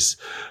injuries,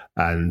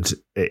 and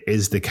it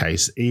is the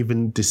case,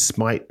 even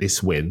despite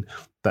this win,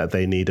 that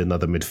they need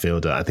another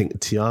midfielder. I think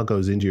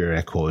Thiago's injury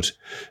record,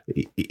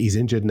 he's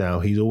injured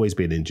now. He's always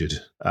been injured,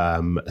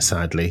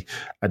 sadly,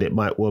 and it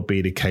might well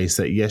be the case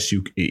that yes,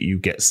 you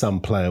get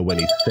some player when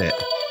he's fit.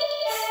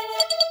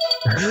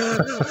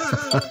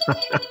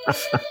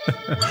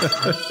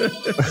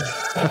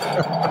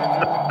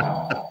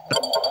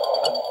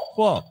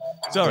 What?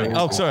 Sorry.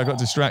 Oh, sorry. I got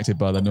distracted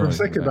by the noise.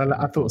 For a second,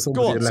 I thought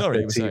somebody had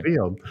left their TV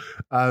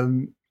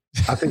on.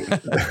 I think,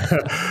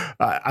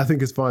 I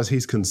think as far as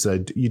he's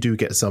concerned, you do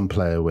get some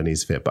player when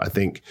he's fit, but I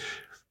think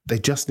they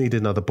just need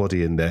another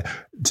body in there.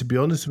 To be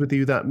honest with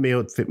you, that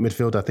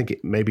midfield, I think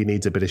it maybe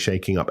needs a bit of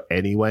shaking up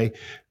anyway.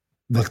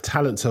 The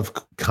talents of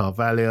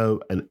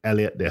Carvalho and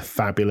Elliott, they're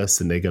fabulous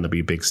and they're going to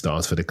be big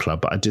stars for the club.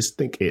 But I just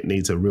think it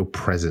needs a real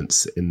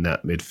presence in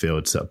that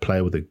midfield. So a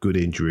player with a good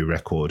injury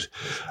record,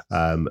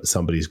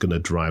 somebody's going to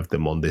drive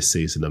them on this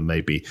season and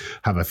maybe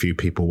have a few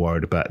people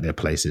worried about their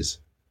places.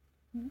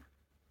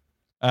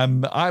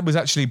 I was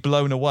actually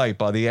blown away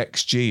by the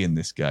XG in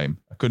this game.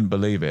 I couldn't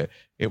believe it.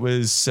 It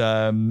was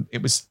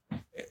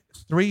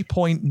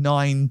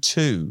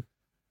 3.92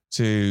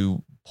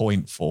 to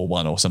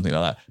 0.41 or something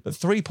like that. But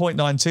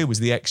 3.92 was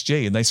the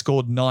XG, and they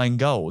scored 9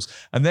 goals.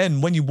 And then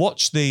when you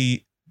watch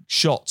the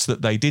shots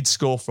that they did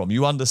score from,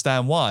 you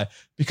understand why.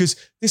 Because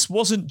this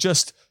wasn't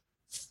just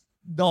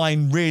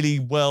 9 really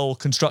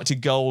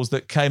well-constructed goals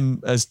that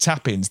came as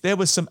tap-ins. There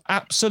were some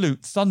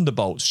absolute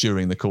thunderbolts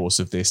during the course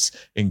of this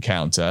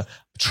encounter.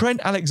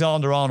 Trent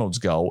Alexander-Arnold's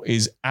goal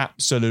is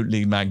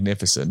absolutely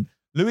magnificent.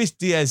 Luis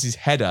Diaz's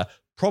header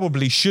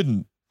probably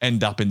shouldn't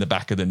end up in the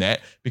back of the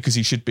net because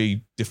he should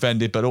be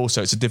defended, but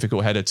also it's a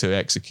difficult header to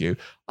execute.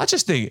 I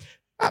just think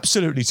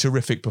absolutely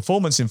terrific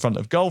performance in front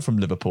of goal from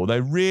Liverpool.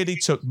 They really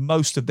took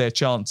most of their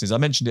chances. I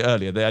mentioned it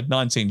earlier. They had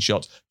 19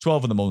 shots,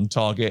 12 of them on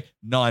target,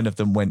 9 of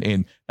them went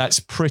in. That's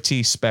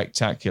pretty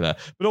spectacular.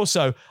 But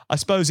also, I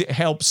suppose it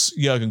helps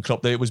Jurgen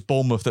Klopp that it was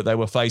Bournemouth that they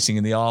were facing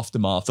in the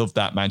aftermath of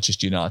that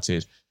Manchester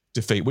United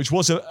defeat, which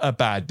was a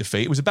bad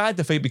defeat. It was a bad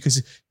defeat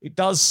because it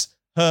does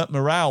hurt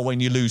morale when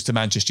you lose to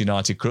Manchester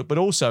United, Crook, but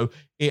also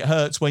it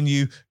hurts when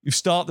you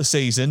start the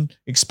season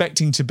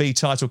expecting to be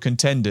title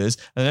contenders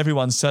and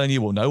everyone's telling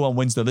you, well, no one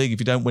wins the league if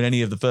you don't win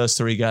any of the first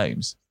 3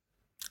 games.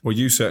 Well,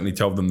 you certainly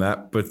told them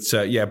that. But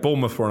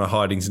Bournemouth were on a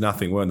hiding to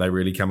nothing, weren't they,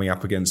 really, coming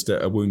up against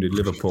a wounded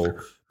Liverpool.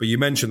 But you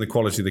mentioned the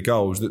quality of the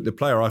goals. The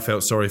player I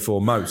felt sorry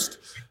for most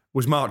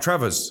was Mark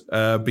Travers,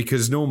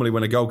 because normally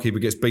when a goalkeeper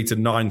gets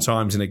beaten 9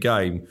 times in a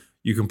game,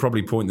 you can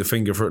probably point the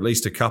finger for at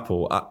least a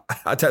couple.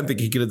 I don't think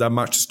he could have done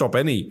much to stop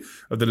any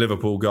of the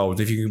Liverpool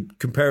goals. If you can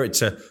compare it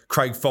to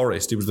Craig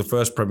Forrest, he was the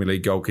first Premier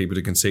League goalkeeper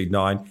to concede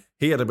 9.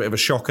 He had a bit of a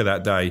shocker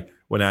that day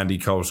when Andy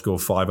Cole scored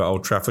 5 at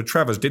Old Trafford.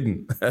 Travers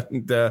didn't.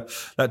 And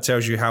that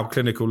tells you how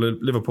clinical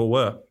Liverpool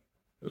were.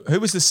 Who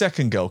was the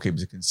second goalkeeper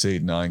to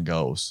concede 9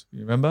 goals? You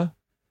remember?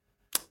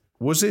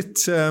 Was it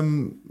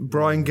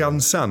Brian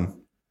Gunn's son?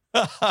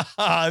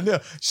 No,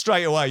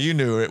 straight away, you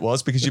knew who it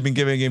was because you've been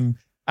giving him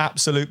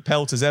absolute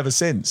pelters ever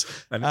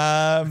since.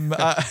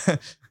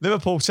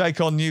 Liverpool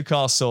take on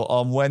Newcastle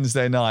on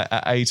Wednesday night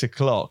at 8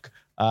 o'clock.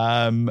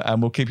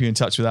 And we'll keep you in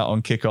touch with that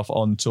on Kickoff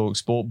on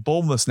TalkSport.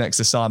 Bournemouth's next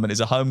assignment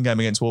is a home game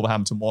against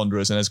Wolverhampton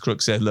Wanderers. And as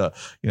Crook said, look,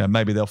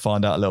 maybe they'll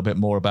find out a little bit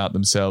more about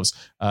themselves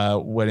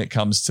when it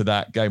comes to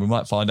that game. We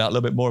might find out a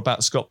little bit more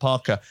about Scott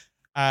Parker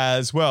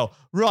as well.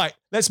 Right,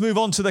 let's move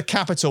on to the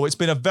capital. It's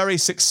been a very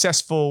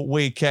successful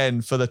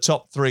weekend for the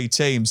top 3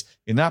 teams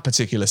in that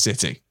particular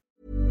city.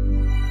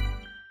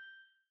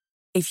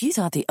 If you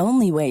thought the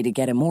only way to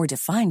get a more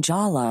defined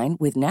jawline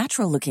with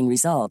natural-looking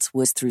results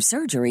was through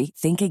surgery,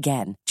 think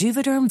again.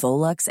 Juvederm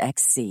Volux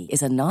XC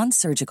is a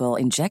non-surgical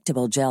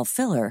injectable gel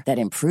filler that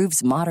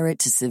improves moderate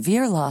to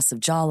severe loss of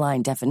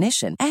jawline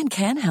definition and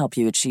can help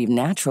you achieve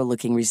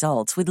natural-looking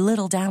results with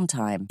little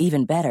downtime.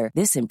 Even better,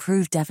 this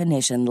improved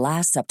definition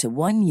lasts up to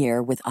 1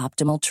 year with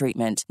optimal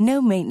treatment.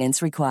 No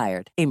maintenance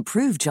required.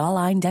 Improve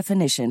jawline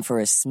definition for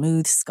a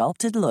smooth,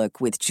 sculpted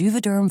look with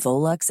Juvederm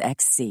Volux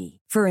XC.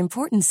 For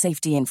important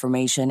safety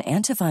information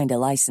and to find a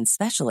licensed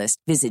specialist,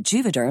 visit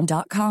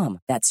Juvederm.com.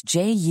 That's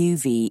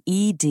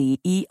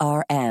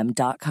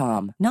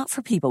Juvederm.com. Not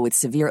for people with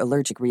severe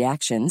allergic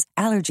reactions,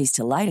 allergies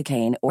to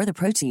lidocaine, or the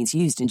proteins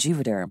used in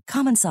Juvederm.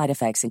 Common side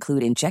effects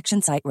include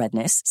injection site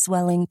redness,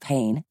 swelling,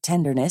 pain,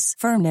 tenderness,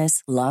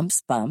 firmness,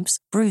 lumps, bumps,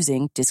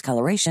 bruising,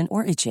 discoloration,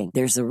 or itching.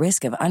 There's a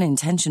risk of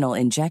unintentional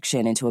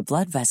injection into a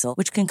blood vessel,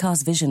 which can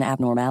cause vision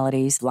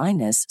abnormalities,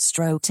 blindness,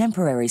 stroke,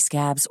 temporary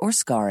scabs, or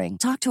scarring.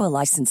 Talk to a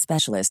licensed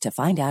specialist to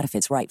find out if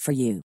it's right for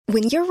you.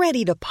 When you're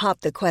ready to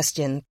pop the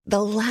question,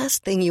 the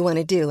last thing you want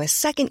to do is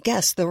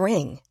second-guess the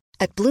ring.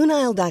 At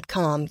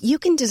BlueNile.com, you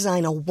can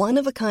design a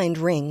one-of-a-kind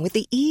ring with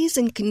the ease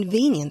and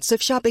convenience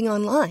of shopping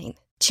online.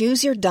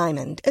 Choose your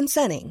diamond and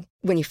setting.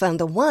 When you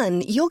find the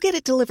one, you'll get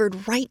it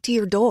delivered right to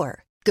your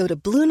door. Go to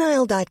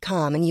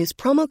BlueNile.com and use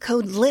promo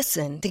code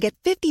LISTEN to get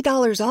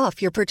 $50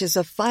 off your purchase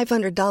of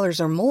 $500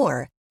 or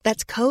more.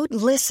 That's code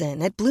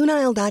LISTEN at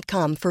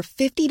BlueNile.com for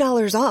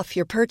 $50 off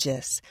your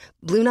purchase.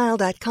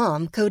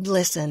 BlueNile.com, code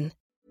LISTEN.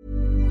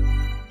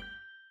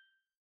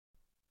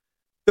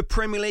 The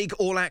Premier League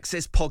All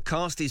Access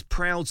podcast is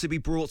proud to be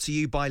brought to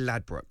you by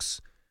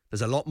Ladbrokes.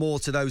 There's a lot more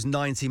to those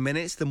 90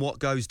 minutes than what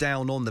goes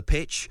down on the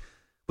pitch.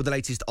 With the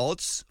latest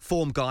odds,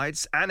 form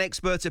guides and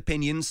expert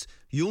opinions,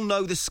 you'll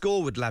know the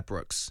score with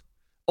Ladbrokes.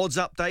 Odds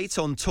update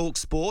on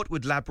TalkSport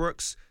with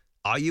Ladbrokes.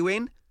 Are you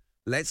in?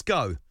 Let's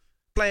go.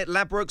 Play at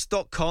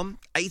ladbrokes.com,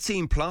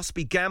 18 plus,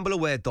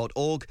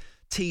 begambleaware.org.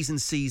 T's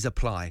and C's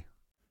apply.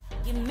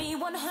 Give me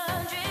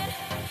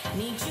 100,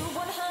 need you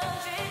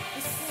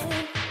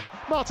 100%.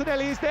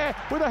 Martinelli is there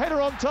with a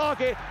header on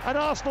target, and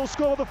Arsenal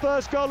score the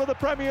first goal of the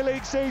Premier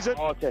League season.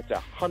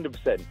 Arteta,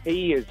 100%.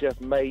 He has just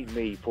made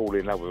me fall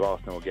in love with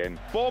Arsenal again.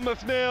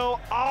 Bournemouth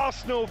 0,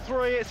 Arsenal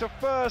 3. It's a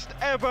first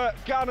ever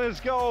Gunners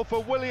goal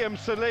for William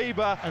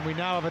Saliba. And we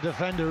now have a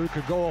defender who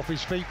could go off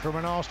his feet from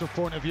an Arsenal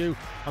point of view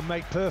and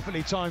make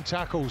perfectly timed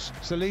tackles.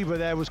 Saliba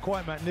there was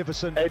quite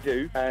magnificent.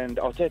 Edu and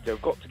Arteta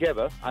have got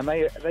together, and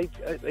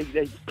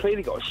they've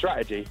clearly got a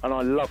strategy, and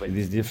I love it. It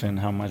is different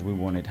how much we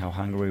want it, how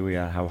hungry we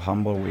are, how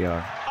humble we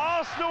are.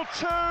 Arsenal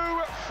 2,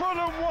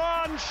 Fulham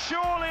 1.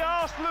 Surely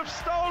Arsenal have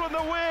stolen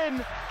the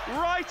win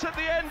right at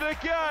the end of the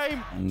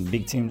game. And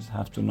big teams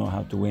have to know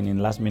how to win in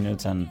last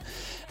minutes and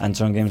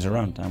turn games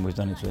around, and we've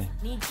done it today.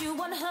 Need you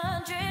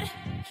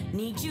 100,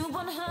 need you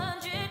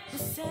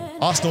 100%.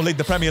 Arsenal lead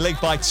the Premier League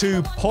by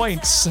 2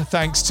 points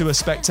thanks to a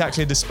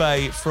spectacular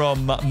display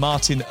from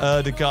Martin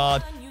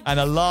Ødegaard and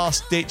a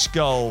last-ditch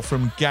goal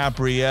from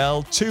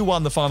Gabriel.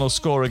 2-1 the final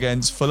score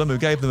against Fulham, who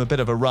gave them a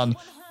bit of a run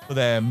for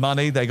their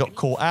money. They got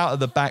caught out of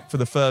the back for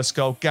the first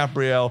goal.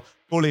 Gabriel,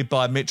 bullied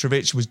by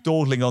Mitrovic, was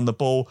dawdling on the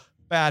ball.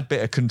 Bad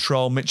bit of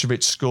control.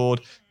 Mitrovic scored.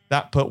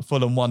 That put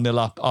Fulham 1-0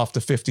 up after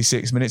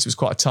 56 minutes. It was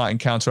quite a tight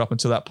encounter up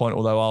until that point,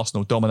 although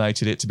Arsenal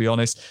dominated it, to be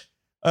honest.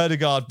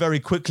 Ødegaard very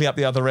quickly up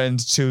the other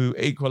end to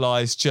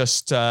equalise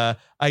just 8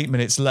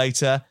 minutes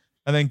later.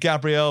 And then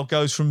Gabriel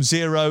goes from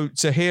 0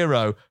 to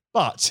hero.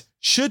 But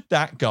should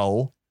that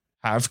goal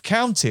have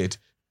counted?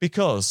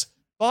 Because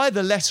by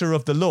the letter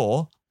of the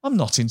law, I'm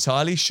not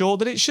entirely sure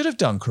that it should have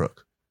done,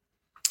 Crook.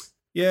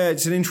 Yeah,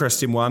 it's an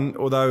interesting one,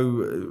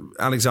 although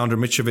Alexander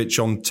Mitrovic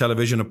on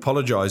television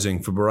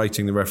apologising for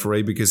berating the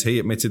referee because he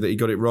admitted that he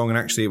got it wrong and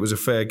actually it was a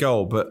fair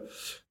goal. But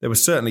there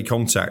was certainly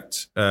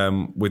contact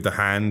with the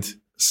hand,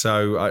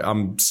 so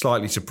I'm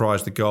slightly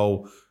surprised the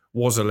goal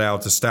was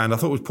allowed to stand. I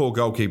thought it was poor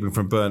goalkeeping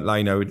from Bernd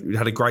Leno. He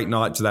had a great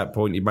night to that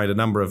point. He made a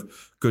number of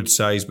good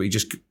saves, but he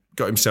just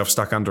got himself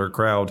stuck under a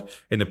crowd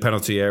in the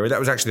penalty area. That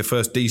was actually the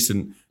first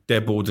decent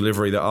dead ball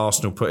delivery that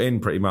Arsenal put in,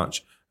 pretty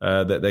much.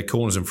 That their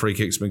corners and free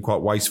kicks have been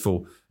quite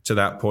wasteful to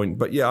that point.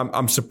 But yeah,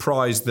 I'm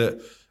surprised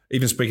that,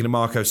 even speaking to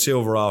Marco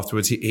Silva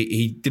afterwards,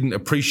 he didn't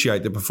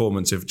appreciate the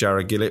performance of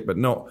Jarred Gillett, but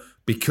not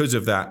because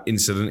of that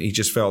incident. He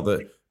just felt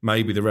that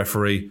maybe the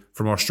referee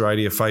from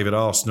Australia favoured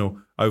Arsenal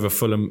over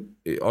Fulham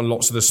on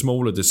lots of the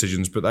smaller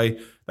decisions, but they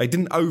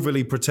didn't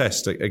overly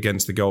protest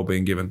against the goal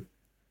being given.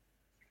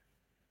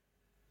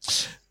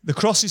 The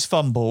cross is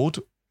fumbled.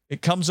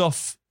 It comes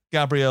off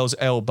Gabriel's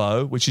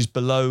elbow, which is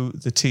below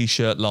the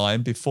T-shirt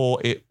line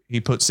before he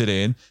puts it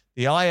in.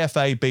 The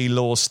IFAB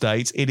law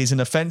states it is an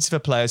offence if a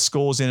player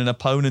scores in an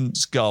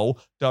opponent's goal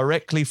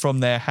directly from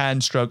their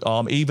hand stroke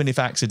arm, even if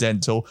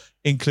accidental,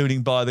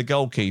 including by the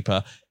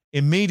goalkeeper,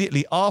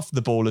 immediately after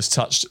the ball has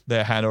touched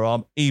their hand or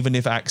arm, even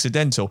if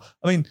accidental.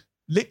 I mean,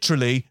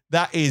 literally,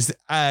 that is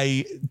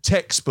a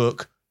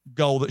textbook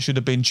goal that should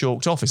have been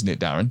chalked off, isn't it,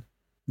 Darren?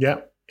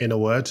 Yeah, in a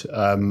word.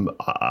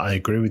 I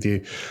agree with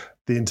you.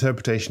 The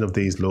interpretation of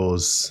these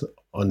laws,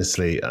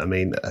 honestly, I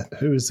mean,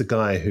 who is the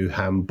guy who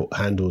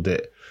handled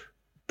it,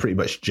 pretty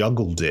much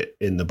juggled it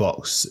in the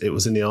box? It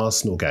was in the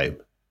Arsenal game.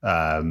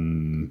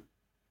 No,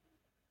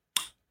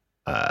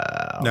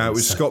 it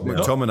was Scott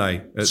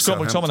McTominay. Scott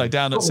McTominay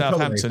down at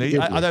Southampton.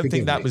 I don't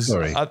think that was...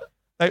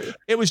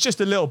 It was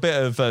just a little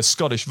bit of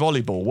Scottish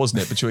volleyball,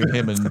 wasn't it, between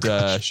him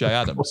and Shea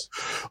Adams?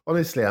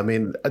 Honestly, I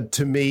mean,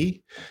 to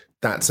me,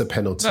 that's a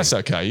penalty. That's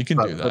okay. You can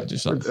do that.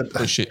 Just like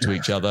push it to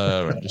each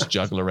other and just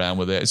juggle around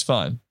with it. It's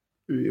fine.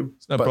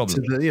 It's no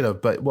problem.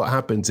 But what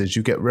happens is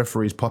you get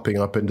referees popping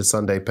up in the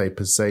Sunday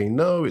papers saying,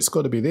 no, it's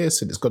got to be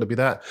this and it's got to be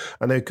that.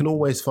 And they can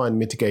always find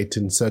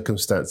mitigating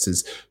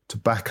circumstances to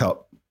back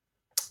up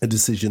a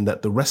decision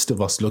that the rest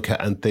of us look at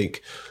and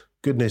think,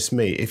 goodness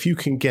me, if you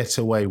can get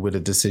away with a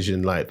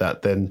decision like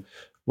that, then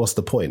what's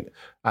the point?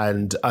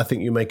 And I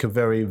think you make a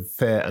very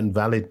fair and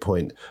valid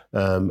point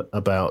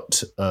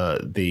about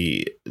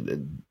the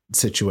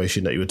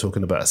situation that you were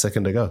talking about a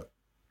second ago.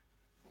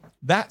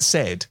 That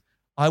said,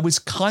 I was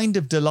kind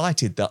of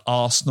delighted that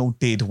Arsenal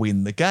did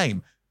win the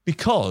game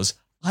because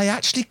I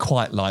actually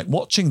quite like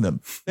watching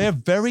them. They're a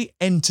very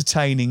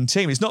entertaining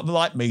team. It's not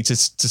like me to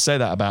say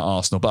that about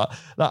Arsenal, but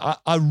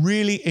I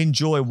really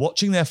enjoy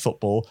watching their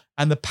football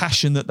and the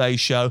passion that they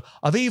show.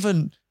 I've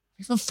even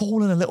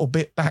fallen a little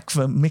bit back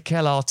for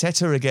Mikel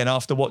Arteta again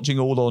after watching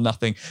All or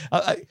Nothing.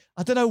 I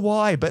don't know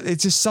why, but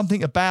it's just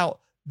something about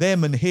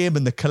them and him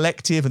and the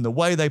collective and the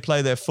way they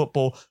play their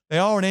football. They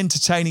are an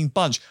entertaining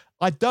bunch.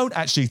 I don't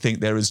actually think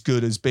they're as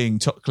good as being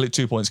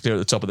 2 points clear at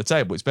the top of the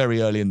table. It's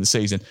very early in the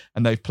season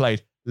and they've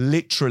played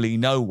literally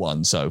no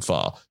one so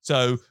far.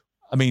 So,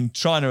 I mean,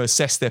 trying to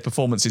assess their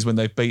performances when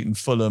they've beaten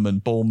Fulham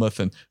and Bournemouth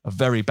and a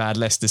very bad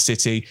Leicester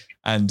City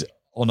and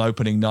on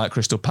opening night,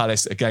 Crystal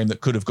Palace, a game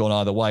that could have gone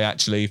either way,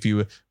 actually, if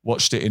you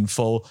watched it in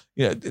full.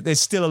 You know, there's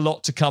still a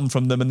lot to come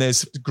from them and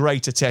there's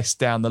greater tests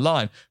down the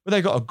line. But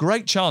they've got a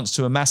great chance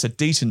to amass a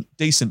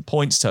decent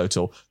points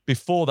total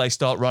before they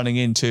start running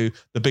into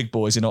the big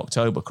boys in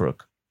October,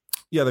 Crook.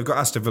 Yeah, they've got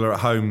Aston Villa at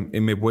home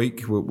in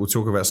midweek. We'll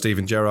talk about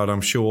Steven Gerrard, I'm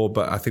sure,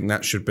 but I think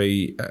that should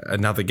be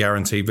another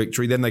guaranteed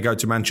victory. Then they go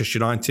to Manchester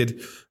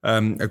United,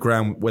 a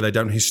ground where they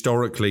don't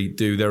historically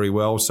do very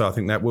well, so I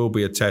think that will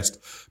be a test.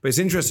 But it's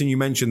interesting you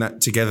mentioned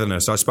that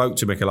togetherness. I spoke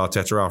to Mikel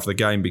Arteta after the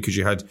game because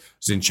you had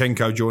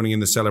Zinchenko joining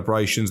in the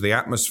celebrations. The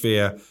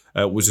atmosphere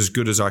was as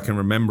good as I can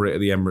remember it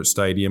at the Emirates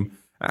Stadium.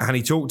 And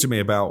he talked to me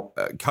about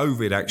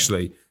COVID,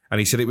 actually, and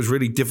he said it was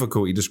really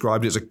difficult. He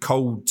described it as a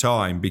cold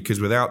time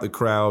because without the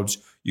crowds,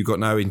 you got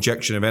no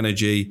injection of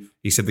energy.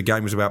 He said the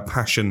game was about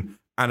passion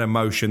and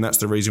emotion. That's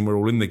the reason we're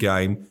all in the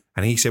game.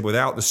 And he said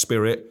without the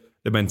spirit,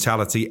 the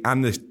mentality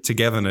and the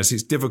togetherness,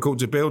 it's difficult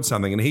to build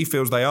something. And he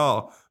feels they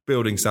are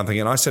building something.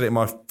 And I said it in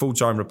my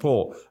full-time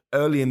report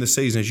early in the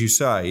season, as you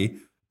say,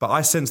 but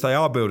I sense they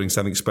are building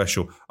something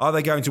special. Are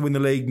they going to win the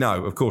league?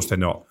 No, of course they're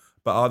not.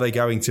 But are they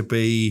going to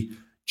be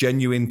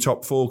genuine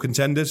top 4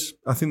 contenders?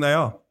 I think they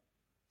are.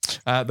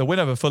 The win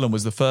over Fulham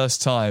was the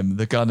first time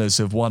the Gunners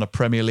have won a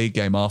Premier League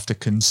game after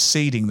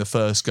conceding the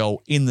first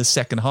goal in the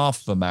second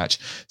half of a match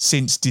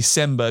since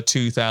December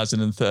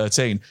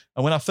 2013.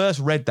 And when I first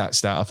read that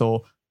stat, I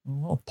thought,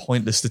 what a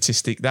pointless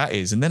statistic that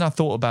is. And then I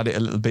thought about it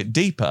a little bit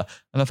deeper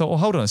and I thought, well,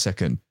 hold on a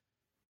second.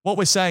 What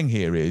we're saying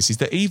here is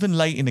that even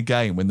late in a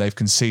game when they've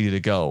conceded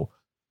a goal,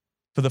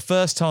 for the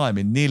first time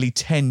in nearly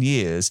 10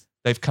 years,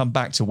 they've come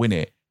back to win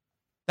it.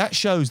 That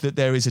shows that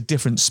there is a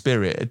different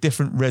spirit, a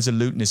different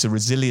resoluteness, a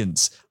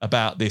resilience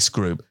about this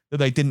group that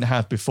they didn't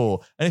have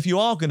before. And if you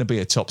are going to be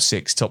a top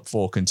 6, top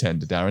 4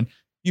 contender, Darren,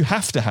 you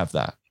have to have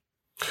that.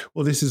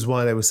 Well, this is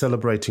why they were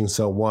celebrating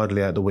so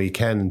wildly at the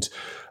weekend.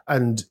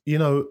 And, you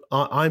know,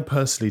 I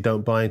personally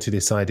don't buy into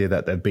this idea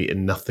that they've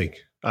beaten nothing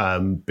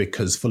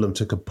because Fulham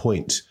took a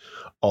point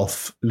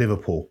off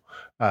Liverpool.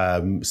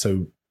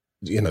 So,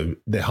 you know,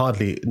 they're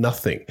hardly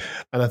nothing.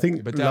 And I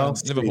think but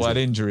Darren, Liverpool had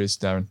injuries,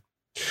 Darren.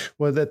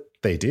 Well,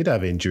 they did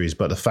have injuries,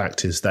 but the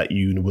fact is that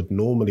you would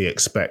normally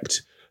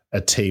expect a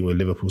team with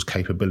Liverpool's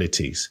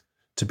capabilities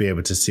to be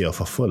able to see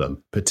off a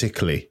Fulham,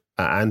 particularly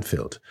at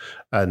Anfield,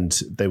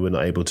 and they were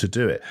not able to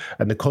do it.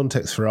 And the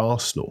context for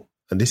Arsenal,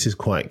 and this is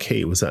quite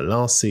key, was that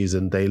last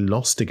season they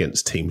lost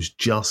against teams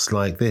just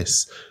like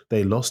this.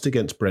 They lost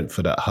against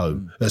Brentford at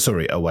home,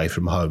 away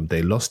from home.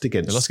 They lost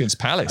against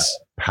Palace.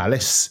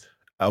 Palace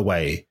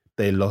away.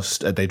 They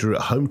lost. They drew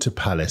at home to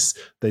Palace.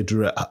 They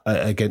drew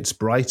against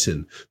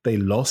Brighton. They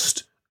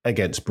lost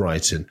against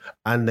Brighton,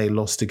 and they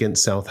lost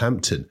against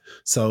Southampton.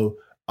 So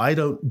I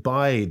don't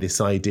buy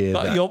this idea.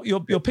 But that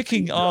you're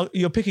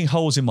picking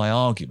holes in my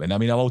argument. I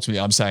mean, ultimately,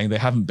 I'm saying they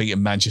haven't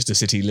beaten Manchester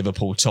City,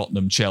 Liverpool,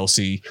 Tottenham,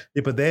 Chelsea.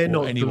 Yeah, but they're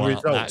not the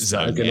results.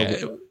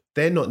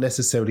 They're not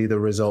necessarily the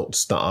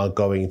results that are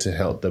going to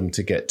help them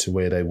to get to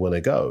where they want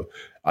to go.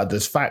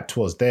 The fact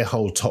was their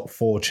whole top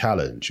 4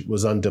 challenge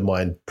was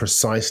undermined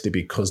precisely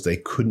because they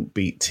couldn't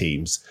beat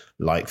teams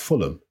like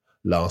Fulham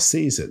last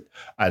season.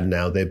 And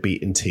now they're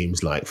beating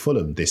teams like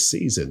Fulham this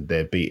season.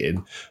 They're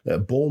beating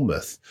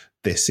Bournemouth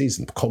this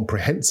season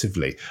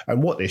comprehensively.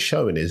 And what they're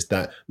showing is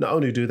that not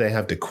only do they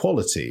have the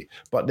quality,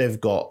 but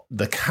they've got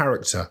the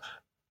character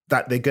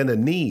that they're going to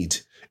need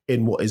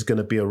in what is going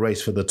to be a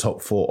race for the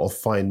top 4 of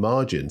fine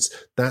margins.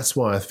 That's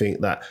why I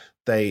think that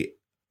they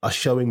are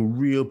showing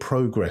real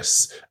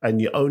progress. And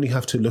you only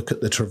have to look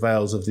at the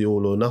travails of the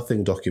All or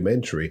Nothing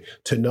documentary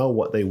to know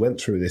what they went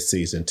through this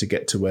season to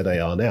get to where they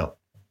are now.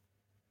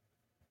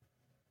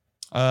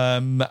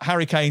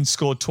 Harry Kane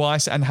scored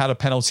twice and had a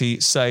penalty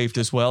saved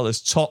as well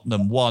as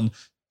Tottenham won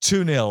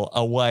 2-0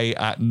 away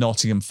at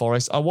Nottingham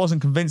Forest. I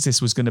wasn't convinced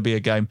this was going to be a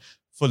game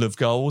full of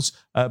goals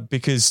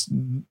because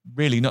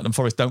really Nottingham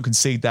Forest don't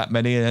concede that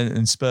many,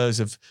 and Spurs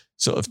have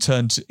sort of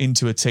turned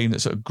into a team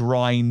that sort of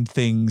grind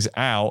things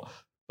out.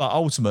 But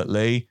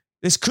ultimately,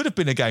 this could have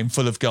been a game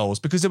full of goals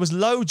because there was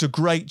loads of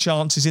great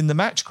chances in the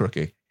match,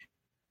 Crookie.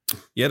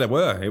 Yeah, there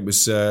were. It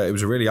was a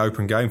really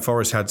open game.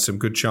 Forest had some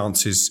good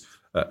chances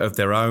of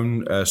their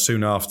own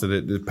soon after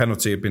the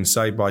penalty had been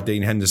saved by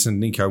Dean Henderson.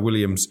 Nico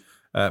Williams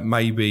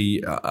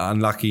maybe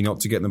unlucky not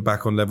to get them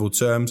back on level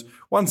terms.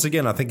 Once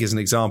again, I think is an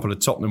example of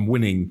Tottenham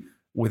winning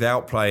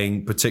without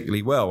playing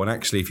particularly well. And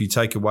actually, if you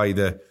take away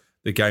the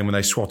game when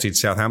they swatted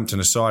Southampton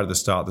aside at the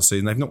start of the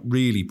season, they've not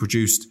really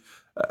produced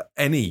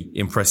any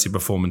impressive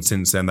performance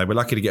since then. They were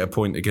lucky to get a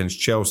point against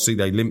Chelsea.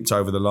 They limped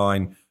over the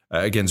line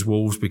against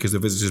Wolves because the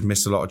visitors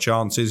missed a lot of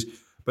chances.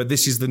 But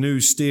this is the new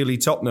steely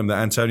Tottenham that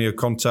Antonio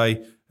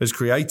Conte has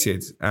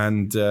created.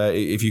 And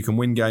if you can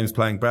win games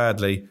playing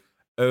badly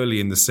early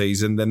in the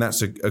season, then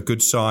that's a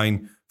good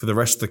sign for the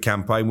rest of the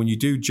campaign when you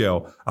do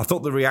gel. I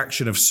thought the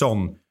reaction of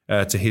Son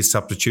to his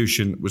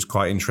substitution was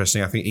quite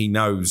interesting. I think he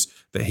knows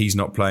that he's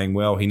not playing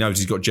well. He knows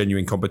he's got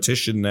genuine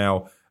competition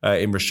now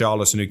in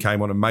Richarlison, who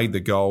came on and made the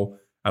goal.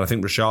 And I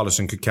think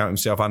Richarlison could count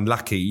himself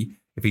unlucky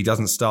if he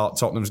doesn't start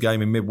Tottenham's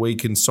game in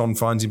midweek and Son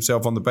finds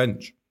himself on the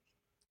bench.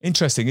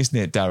 Interesting, isn't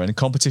it, Darren?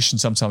 Competition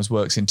sometimes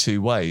works in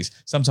two ways.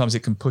 Sometimes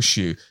it can push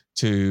you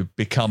to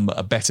become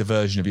a better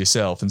version of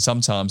yourself, and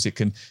sometimes it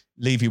can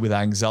leave you with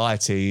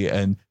anxiety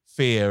and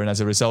fear, and as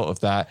a result of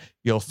that,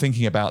 you're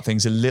thinking about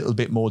things a little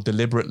bit more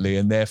deliberately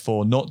and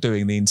therefore not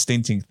doing the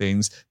instinctive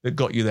things that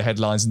got you the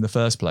headlines in the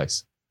first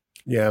place.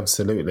 Yeah,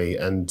 absolutely.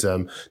 And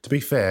to be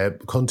fair,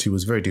 Conte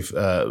was very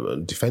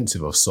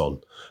defensive of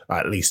Son,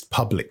 at least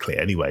publicly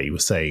anyway. He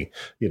was saying,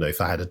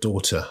 if I had a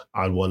daughter,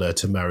 I'd want her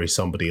to marry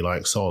somebody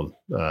like Son.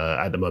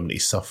 At the moment,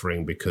 he's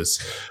suffering because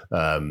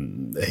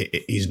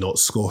he's not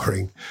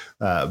scoring,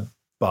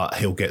 but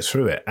he'll get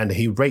through it. And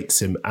he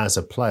rates him as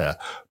a player.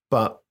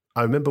 But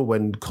I remember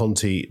when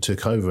Conte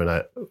took over,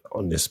 and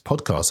on this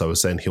podcast, I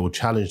was saying he'll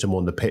challenge them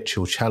on the pitch,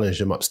 he'll challenge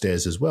them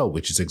upstairs as well,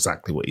 which is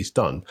exactly what he's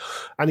done.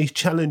 And he's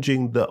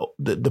challenging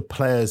the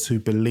players who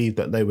believe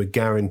that they were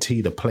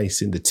guaranteed a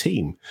place in the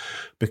team.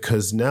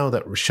 Because now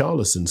that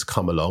Richarlison's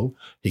come along,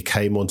 he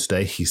came on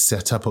today, he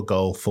set up a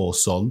goal for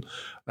Son.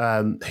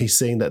 He's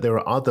seeing that there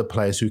are other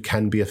players who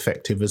can be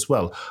effective as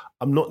well.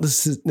 I'm not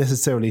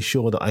necessarily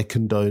sure that I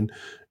condone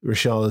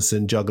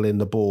Richarlison juggling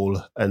the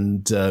ball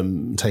and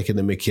taking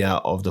the mickey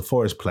out of the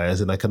Forest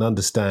players, and I can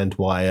understand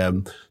why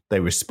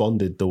they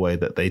responded the way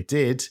that they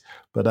did,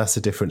 but that's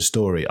a different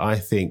story. I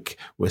think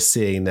we're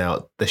seeing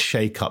now the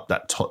shake-up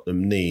that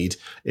Tottenham need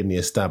in the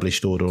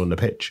established order on the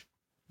pitch.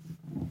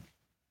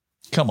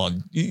 Come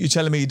on, you're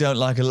telling me you don't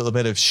like a little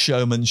bit of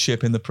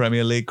showmanship in the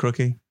Premier League,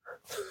 Crookie?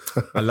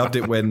 I loved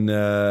it when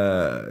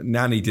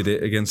Nani did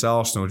it against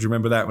Arsenal. Do you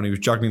remember that, when he was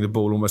juggling the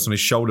ball almost on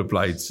his shoulder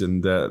blades?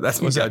 And that's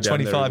was that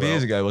 25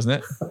 years ago,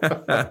 wasn't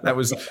it? that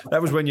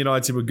was when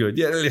United were good.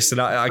 Yeah, listen,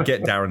 I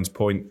get Darren's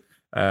point.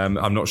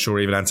 I'm not sure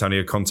even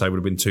Antonio Conte would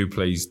have been too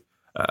pleased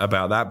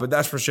about that. But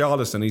that's for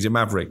Richarlison. He's a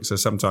maverick, so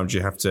sometimes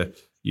you have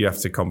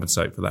to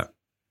compensate for that.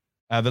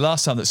 The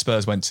last time that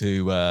Spurs went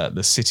to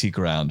the City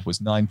ground was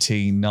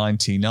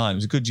 1999. It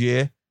was a good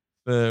year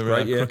for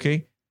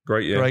Crookie.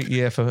 Great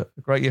year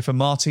for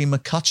Martin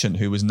McCutcheon,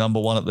 who was number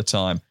one at the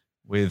time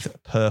with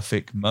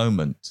Perfect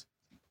Moment.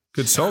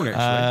 Good song,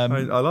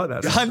 actually. I like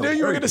that. I knew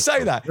you were going to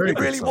say that. It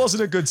really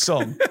wasn't a good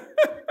song.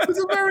 It was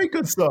a very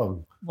good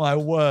song. My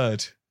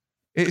word.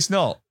 It's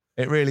not.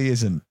 It really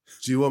isn't.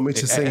 Do you want me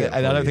to sing it?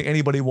 And I don't think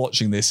anybody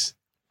watching this.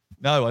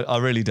 No, I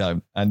really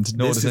don't. And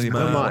nor does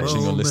anybody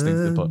watching or listening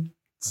to the pod.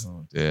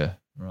 Oh, dear.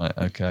 Right,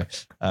 okay.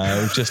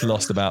 We've just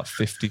lost about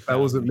 50. That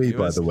wasn't me,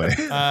 by the way.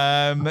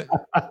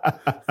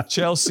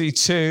 Chelsea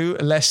 2,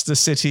 Leicester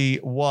City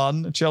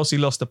 1. Chelsea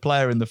lost a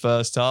player in the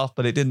first half,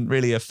 but it didn't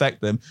really affect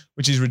them,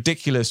 which is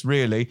ridiculous,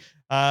 really.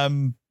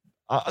 Again,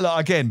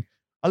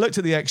 I looked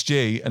at the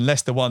XG and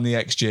Leicester won the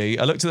XG.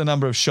 I looked at the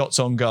number of shots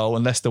on goal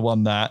and Leicester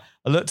won that.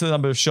 I looked at the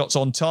number of shots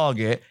on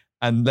target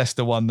and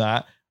Leicester won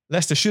that.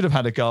 Leicester should have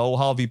had a goal.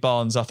 Harvey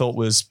Barnes, I thought,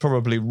 was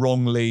probably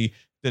wrongly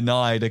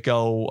denied a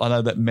goal. I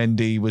know that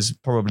Mendy was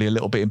probably a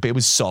little bit, but it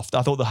was soft.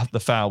 I thought the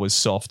foul was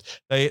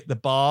soft. They hit the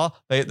bar,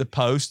 they hit the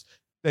post.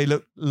 They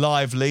looked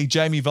lively.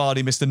 Jamie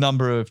Vardy missed a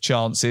number of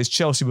chances.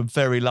 Chelsea were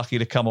very lucky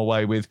to come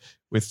away with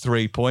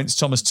 3 points.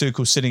 Thomas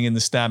Tuchel sitting in the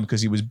stand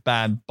because he was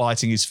banned,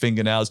 biting his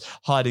fingernails,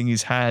 hiding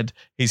his head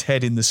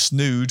in the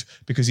snood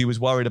because he was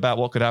worried about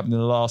what could happen in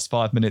the last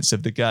 5 minutes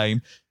of the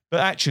game.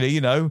 But actually,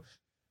 to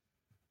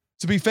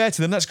be fair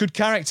to them, that's good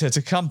character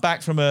to come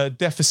back from a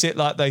deficit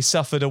like they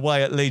suffered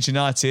away at Leeds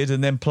United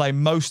and then play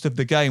most of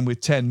the game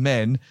with 10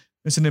 men.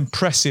 It's an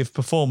impressive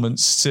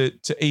performance to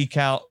eke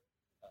out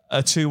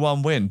a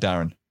 2-1 win,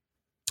 Darren.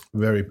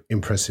 Very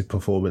impressive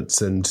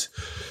performance. And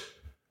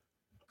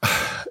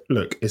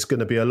look, it's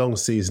going to be a long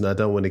season. I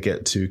don't want to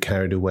get too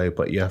carried away,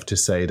 but you have to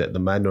say that the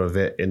manner of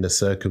it in the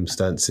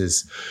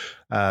circumstances,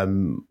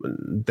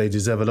 they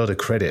deserve a lot of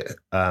credit.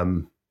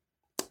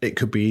 It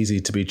could be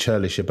easy to be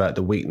churlish about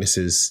the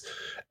weaknesses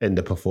in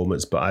the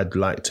performance, but I'd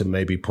like to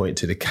maybe point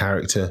to the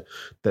character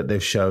that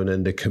they've shown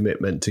and the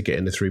commitment to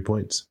getting the 3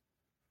 points.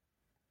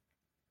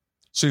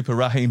 Super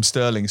Raheem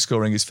Sterling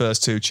scoring his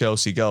first 2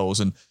 Chelsea goals.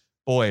 And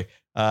boy,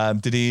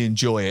 did he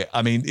enjoy it.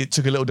 I mean, it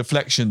took a little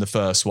deflection, the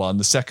first one.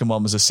 The second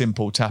one was a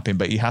simple tap-in,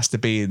 but he has to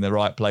be in the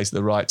right place at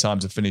the right time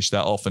to finish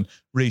that off. And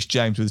Reece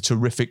James with a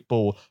terrific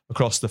ball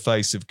across the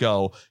face of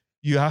goal.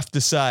 You have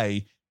to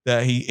say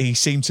that he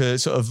seemed to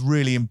sort of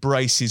really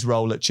embrace his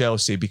role at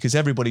Chelsea because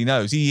everybody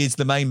knows he is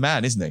the main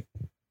man, isn't he?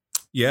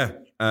 Yeah.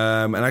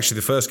 And actually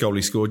the first goal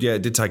he scored,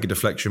 it did take a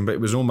deflection, but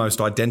it was almost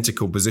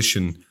identical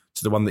position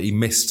to the one that he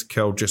missed,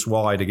 curled just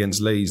wide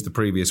against Leeds the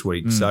previous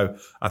week. So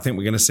I think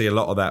we're going to see a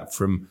lot of that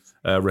from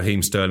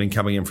Raheem Sterling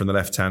coming in from the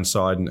left-hand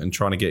side and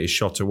trying to get his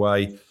shot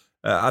away.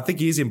 I think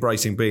he is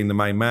embracing being the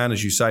main man,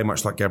 as you say,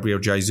 much like Gabriel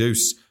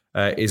Jesus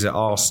is at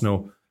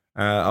Arsenal.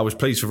 I was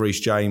pleased for Reece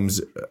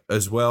James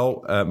as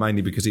well,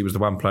 mainly because he was the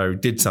one player who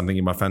did something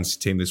in my fantasy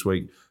team this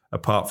week,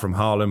 apart from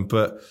Haaland.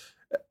 But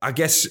I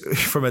guess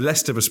from a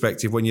Leicester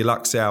perspective, when your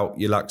luck's out,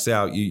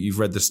 you've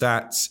read the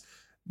stats.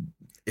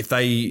 If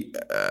they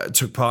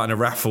took part in a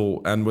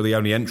raffle and were the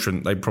only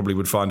entrant, they probably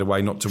would find a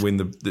way not to win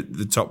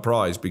the top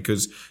prize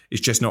because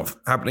it's just not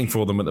happening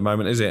for them at the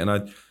moment, is it?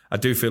 And I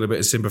do feel a bit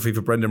of sympathy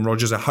for Brendan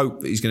Rodgers. I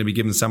hope that he's going to be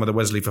given some of the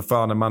Wesley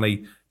Fofana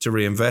money to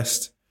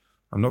reinvest.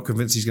 I'm not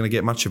convinced he's going to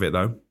get much of it,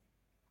 though.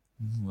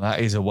 That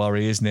is a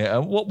worry, isn't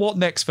it? What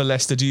next for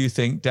Leicester, do you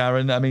think,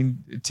 Darren? I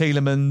mean,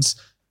 Tielemans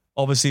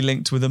obviously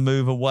linked with a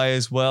move away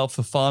as well.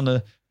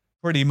 Fofana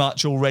pretty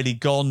much already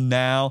gone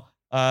now.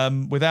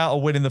 Without a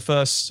win in the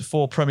first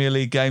 4 Premier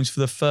League games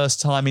for the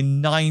first time in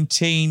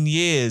 19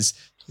 years.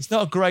 It's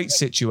not a great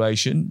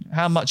situation.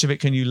 How much of it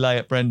can you lay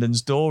at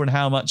Brendan's door and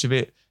how much of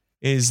it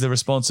is the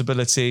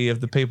responsibility of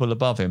the people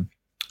above him?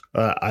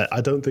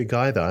 I don't think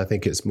either. I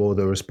think it's more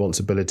the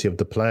responsibility of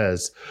the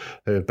players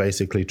who are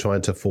basically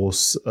trying to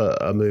force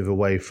a move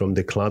away from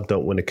the club,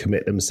 don't want to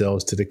commit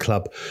themselves to the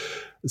club.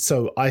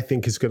 So I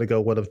think it's going to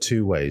go one of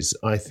 2 ways.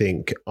 I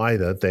think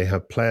either they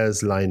have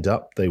players lined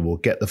up, they will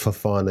get the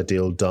Fofana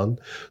deal done,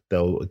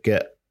 they'll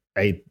get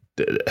a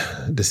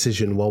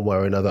decision one way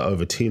or another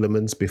over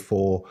Tielemans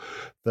before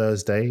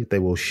Thursday, they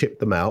will ship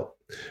them out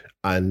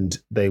and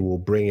they will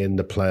bring in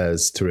the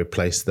players to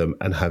replace them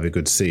and have a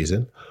good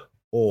season.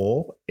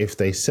 Or if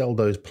they sell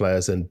those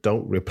players and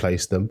don't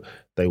replace them,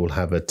 they will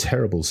have a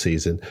terrible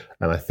season.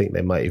 And I think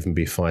they might even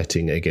be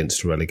fighting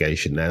against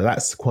relegation. Now,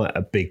 that's quite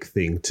a big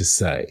thing to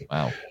say.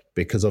 Wow.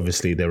 Because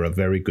obviously there are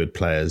very good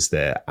players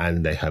there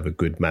and they have a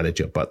good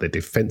manager. But the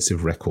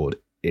defensive record,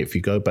 if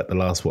you go back the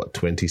last,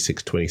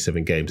 26,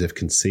 27 games, they've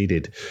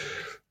conceded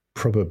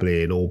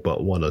probably in all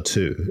but 1 or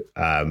 2.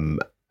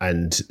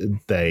 And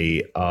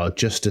they are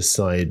just a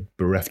side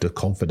bereft of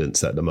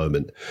confidence at the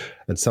moment.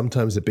 And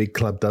sometimes a big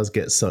club does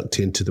get sucked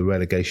into the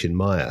relegation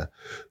mire.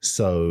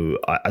 So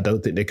I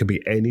don't think there could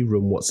be any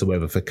room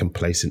whatsoever for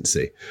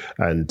complacency.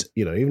 And,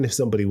 even if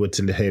somebody were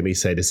to hear me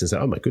say this and say,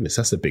 oh my goodness,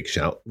 that's a big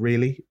shout.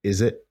 Really?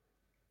 Is it?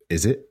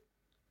 Is it?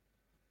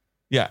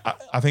 Yeah,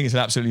 I think it's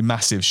an absolutely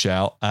massive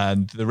shout.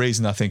 And the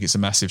reason I think it's a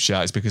massive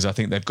shout is because I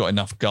think they've got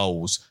enough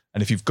goals.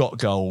 And if you've got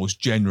goals,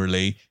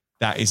 generally,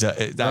 that is a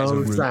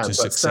route to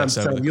success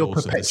over the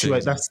course of the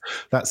season.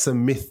 That's a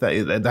myth.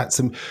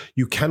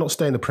 You cannot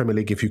stay in the Premier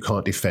League if you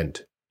can't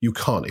defend. You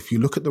can't. If you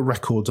look at the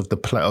records of the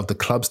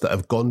clubs that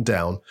have gone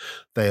down,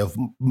 they have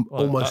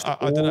almost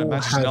all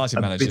had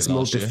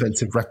abysmal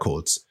defensive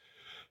records.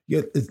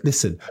 Yeah,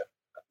 listen,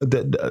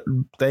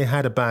 they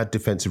had a bad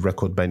defensive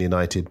record, Man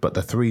United, but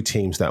the 3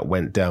 teams that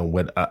went down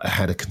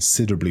had a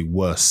considerably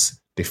worse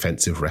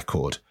defensive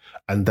record,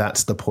 and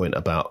that's the point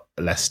about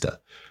Leicester.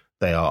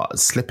 They are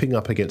slipping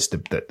up against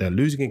they're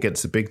losing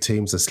against the big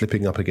teams. They're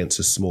slipping up against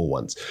the small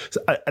ones.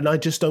 And I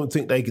just don't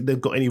think they've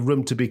got any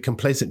room to be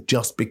complacent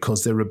just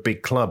because they're a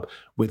big club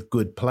with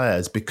good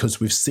players. Because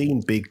we've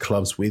seen big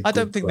clubs with. I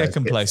don't think they're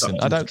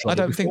complacent. I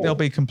don't think they'll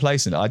be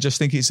complacent. I just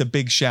think it's a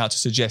big shout to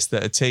suggest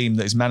that a team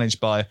that is managed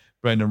by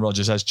Brendan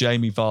Rodgers has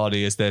Jamie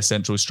Vardy as their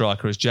central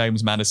striker, as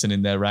James Maddison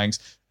in their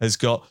ranks, has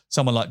got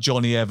someone like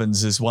Johnny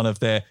Evans as one of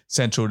their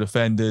central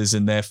defenders,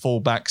 and their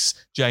fullbacks,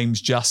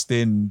 James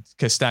Justin,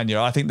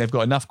 Castagna. I think they've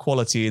got enough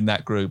quality in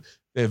that group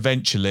that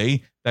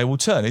eventually they will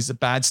turn. It's a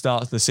bad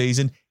start to the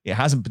season. It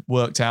hasn't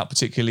worked out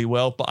particularly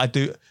well, but I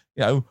do,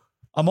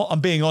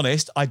 I'm being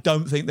honest, I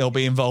don't think they'll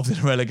be involved in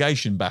a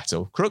relegation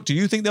battle. Crook, do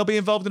you think they'll be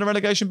involved in a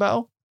relegation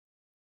battle?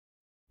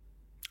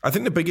 I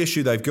think the big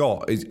issue they've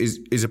got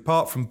is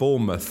apart from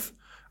Bournemouth,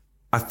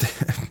 I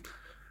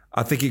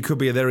think it could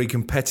be a very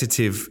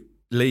competitive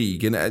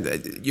league, and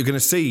you're going to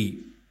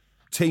see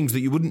teams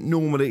that you wouldn't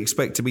normally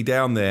expect to be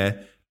down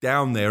there,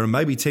 and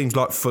maybe teams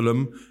like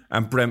Fulham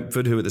and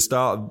Brentford, who at the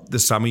start of the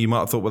summer you might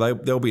have thought, well,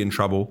 they'll be in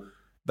trouble.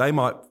 They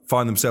might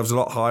find themselves a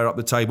lot higher up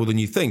the table than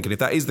you think, and if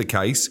that is the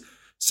case,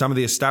 some of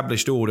the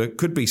established order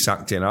could be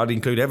sucked in. I'd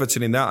include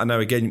Everton in that. I know,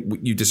 again,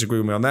 you disagree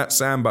with me on that,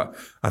 Sam, but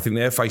I think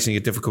they're facing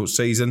a difficult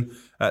season.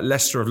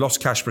 Leicester have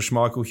lost Kasper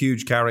Schmeichel,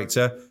 huge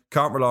character.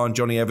 Can't rely on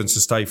Johnny Evans to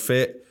stay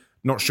fit.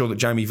 Not sure that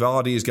Jamie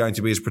Vardy is going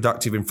to be as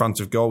productive in front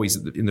of goal. He's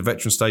in the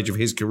veteran stage of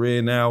his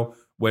career now.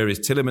 Where is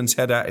Tielemans'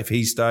 head at if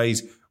he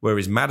stays? Where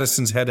is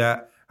Maddison's head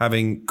at,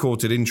 having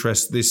courted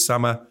interest this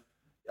summer?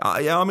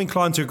 I'm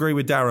inclined to agree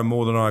with Darren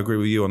more than I agree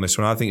with you on this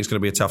one. I think it's going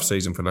to be a tough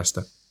season for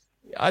Leicester.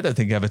 I don't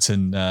think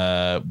Everton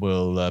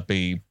will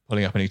be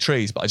pulling up any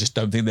trees, but I just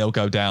don't think they'll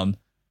go down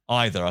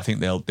either. I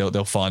think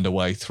they'll find a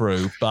way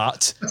through.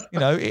 But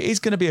it is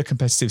going to be a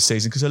competitive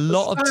season because a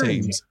lot of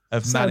teams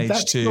have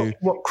managed to. Not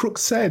what Crook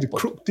said.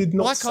 Crook did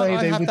not say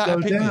they would go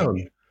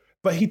down.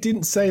 But he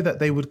didn't say that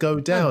they would go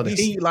down.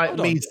 He, like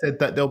me, said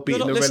that they'll be in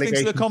the relegation. You're not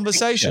listening to the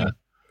conversation. Picture.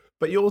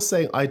 But you're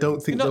saying I don't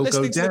think they'll go down. You're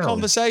not listening to the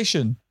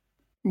conversation.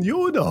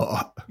 You're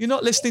not. You're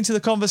not listening to the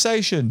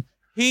conversation.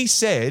 He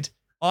said,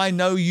 I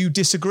know you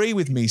disagree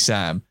with me,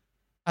 Sam.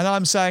 And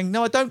I'm saying,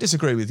 no, I don't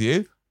disagree with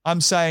you.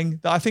 I'm saying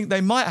that I think they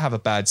might have a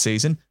bad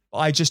season, but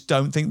I just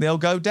don't think they'll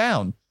go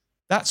down.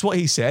 That's what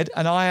he said,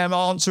 and I am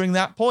answering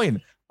that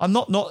point.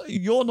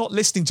 You're not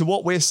listening to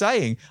what we're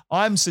saying.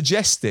 I'm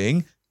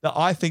suggesting that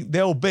I think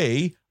they'll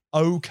be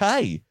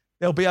okay.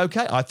 They'll be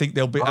okay. I think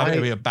they'll be going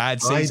to be a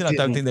bad season. I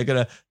don't think they're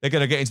going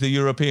to get into the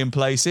European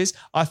places.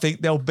 I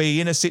think they'll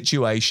be in a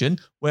situation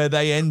where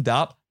they end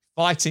up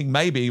fighting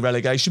maybe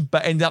relegation,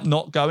 but end up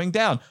not going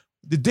down.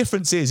 The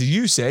difference is, as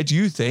you said,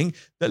 you think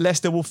that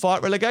Leicester will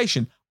fight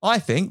relegation. I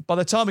think by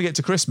the time we get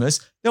to Christmas,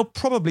 they'll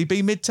probably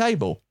be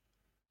mid-table.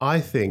 I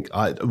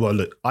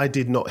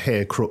did not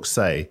hear Crook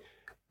say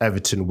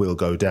Everton will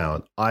go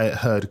down. I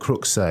heard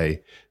Crook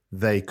say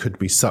they could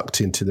be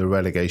sucked into the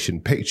relegation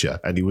picture.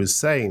 And he was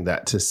saying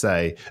that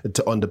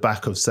on the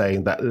back of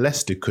saying that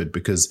Leicester could,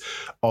 because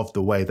of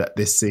the way that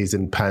this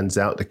season pans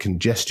out, the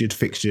congested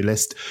fixture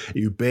list.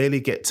 You barely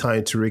get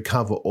time to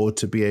recover or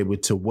to be able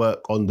to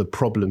work on the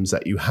problems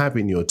that you have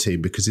in your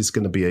team, because it's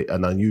going to be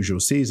an unusual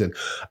season.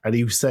 And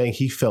he was saying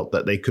he felt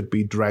that they could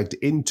be dragged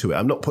into it.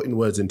 I'm not putting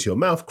words into your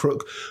mouth,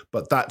 Crook,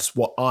 but that's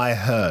what I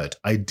heard.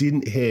 I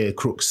didn't hear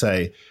Crook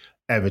say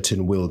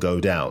Everton will go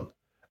down.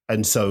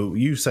 And so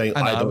you saying,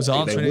 and I was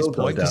answering his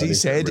point because he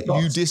said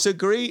you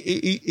disagree.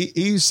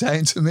 He's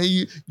saying to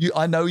me,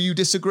 I know you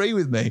disagree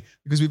with me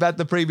because we've had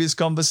the previous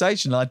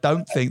conversation. I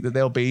don't think that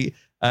they'll be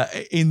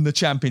in the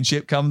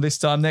Championship come this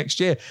time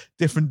next year.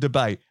 Different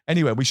debate.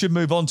 Anyway, we should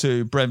move on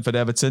to Brentford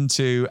Everton,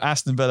 to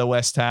Aston Villa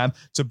West Ham,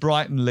 to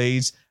Brighton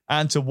Leeds,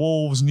 and to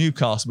Wolves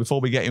Newcastle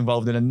before we get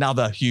involved in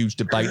another huge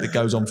debate that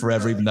goes on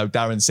forever, even though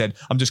Darren said,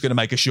 I'm just going to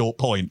make a short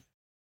point.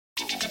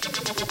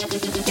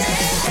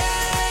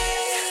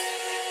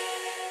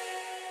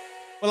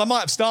 Well, I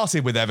might have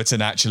started with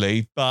Everton,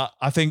 actually, but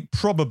I think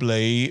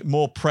probably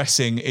more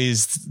pressing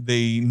is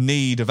the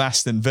need of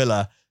Aston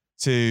Villa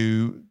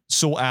to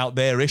sort out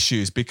their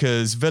issues,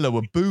 because Villa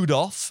were booed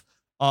off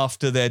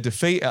after their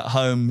defeat at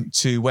home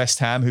to West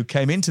Ham, who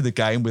came into the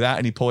game without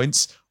any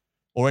points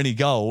or any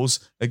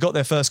goals. They got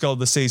their first goal of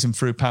the season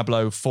through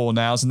Pablo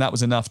Fornals, and that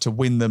was enough to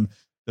win them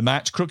the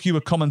match. Crook, you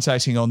were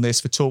commentating on this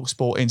for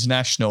TalkSport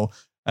International,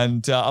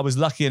 and I was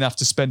lucky enough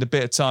to spend a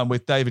bit of time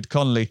with David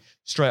Connolly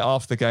straight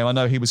after the game. I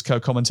know he was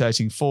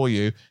co-commentating for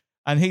you.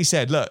 And he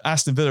said, look,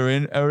 Aston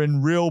Villa are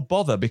in real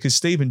bother because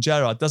Steven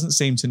Gerrard doesn't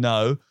seem to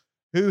know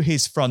who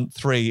his front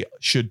three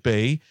should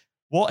be,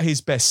 what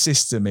his best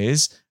system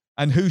is,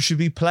 and who should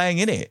be playing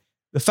in it.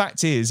 The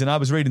fact is, and I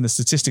was reading the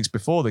statistics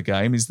before the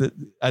game, is that,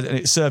 and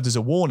it served as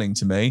a warning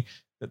to me,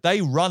 that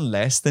they run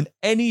less than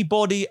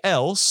anybody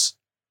else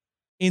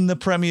in the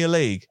Premier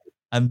League.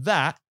 And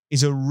that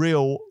is a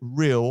real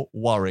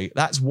worry.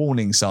 That's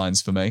warning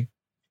signs for me.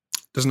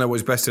 Doesn't know what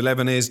his best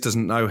 11 is,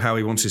 doesn't know how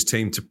he wants his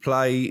team to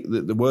play.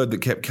 The word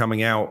that kept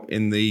coming out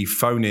in the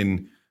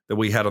phone-in that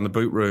we had on the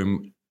boot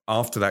room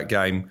after that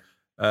game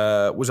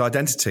was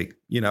identity.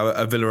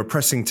 Are Villa a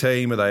pressing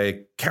team? Are they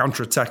a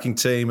counter-attacking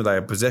team? Are they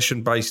a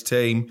possession-based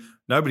team?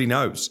 Nobody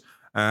knows.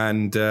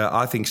 And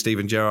I think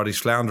Steven Gerrard is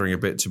floundering a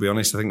bit, to be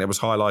honest. I think that was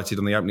highlighted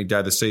on the opening day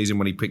of the season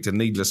when he picked a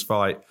needless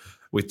fight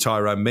with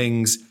Tyrone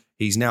Mings.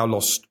 He's now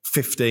lost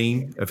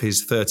 15 of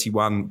his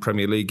 31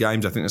 Premier League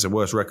games. I think that's a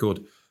worse record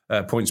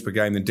points per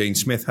game than Dean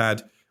Smith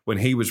had when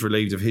he was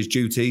relieved of his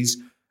duties.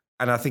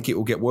 And I think it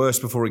will get worse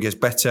before it gets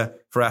better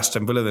for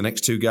Aston Villa. The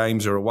next 2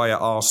 games are away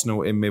at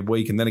Arsenal in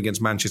midweek and then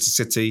against Manchester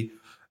City.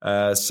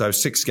 So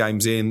 6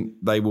 games in,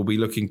 they will be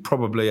looking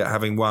probably at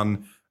having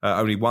won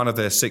only one of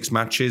their 6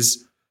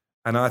 matches.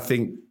 And I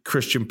think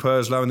Christian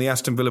Purslow and the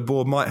Aston Villa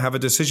board might have a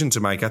decision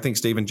to make. I think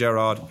Steven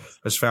Gerrard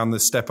has found the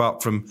step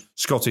up from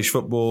Scottish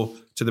football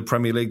to the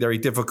Premier League very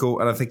difficult.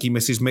 And I think he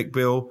misses Mick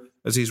Bill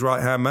as his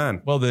right-hand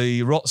man. Well,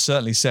 the rot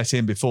certainly set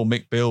in before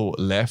Mick Bill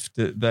left.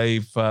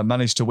 They've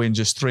managed to win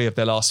just 3 of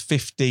their last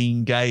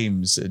 15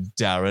 games,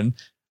 Darren.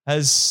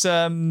 Has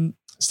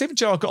Steven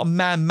Gerrard got a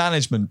man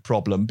management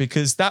problem?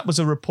 Because that was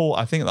a report,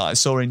 I think, that I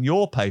saw in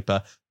your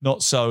paper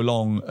not so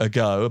long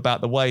ago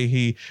about the way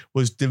he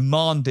was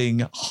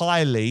demanding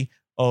highly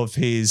of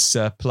his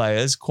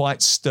players,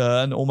 quite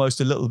stern,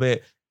 almost a little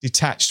bit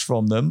detached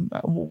from them.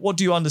 What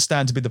do you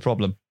understand to be the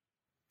problem?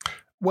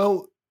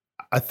 Well,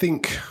 I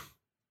think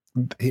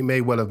he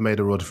may well have made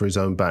a rod for his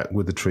own back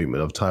with the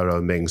treatment of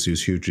Tyrone Mings,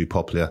 who's hugely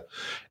popular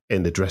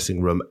in the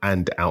dressing room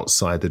and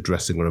outside the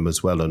dressing room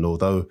as well. And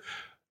although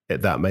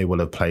that may well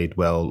have played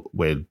well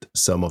with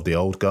some of the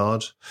old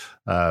guard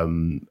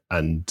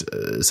and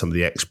some of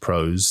the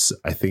ex-pros,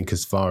 I think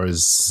as far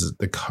as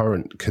the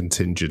current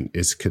contingent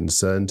is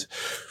concerned,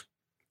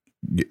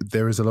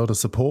 there is a lot of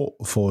support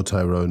for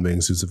Tyrone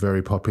Mings, who's a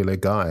very popular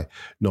guy,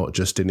 not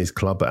just in his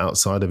club, but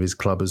outside of his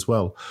club as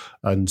well.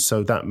 And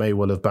so that may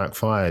well have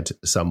backfired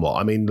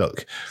somewhat. I mean,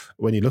 look,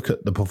 when you look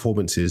at the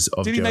performances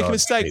of Did he make a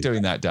mistake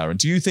doing that, Darren?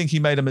 Do you think he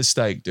made a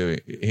mistake doing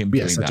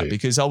that?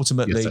 Because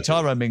ultimately,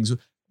 Tyrone Mings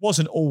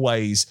wasn't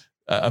always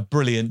a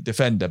brilliant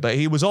defender, but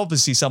he was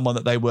obviously someone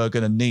that they were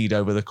going to need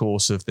over the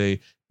course of the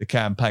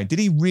campaign. Did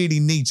he really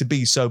need to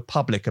be so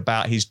public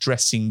about his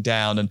dressing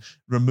down and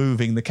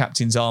removing the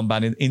captain's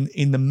armband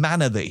in the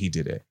manner that he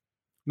did it?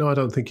 No, I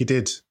don't think he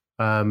did.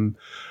 And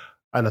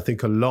I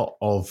think a lot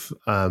of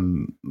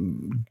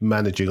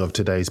managing of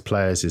today's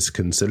players is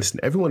concerned. Listen,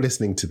 everyone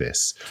listening to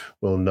this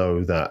will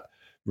know that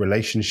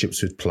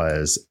relationships with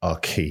players are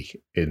key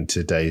in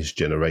today's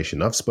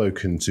generation. I've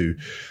spoken to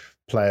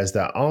players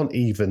that aren't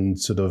even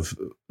sort of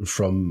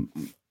from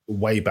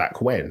way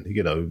back when,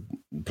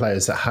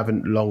 players that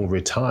haven't long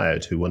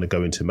retired who want to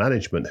go into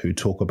management, who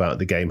talk about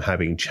the game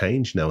having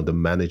changed now, the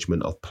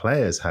management of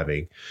players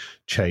having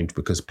changed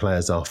because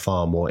players are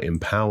far more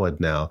empowered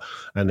now.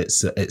 And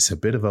it's a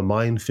bit of a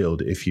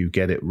minefield. If you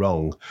get it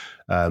wrong,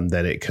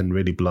 then it can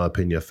really blow up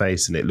in your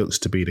face. And it looks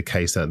to be the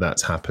case that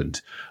that's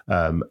happened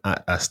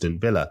at Aston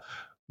Villa.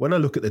 When I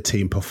look at the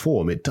team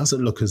perform, it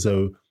doesn't look as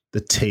though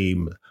the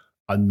team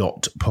are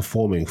not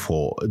performing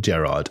for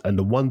Gerrard. And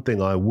the one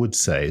thing I would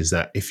say is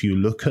that if you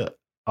look at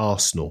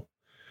Arsenal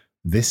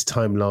this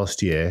time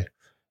last year,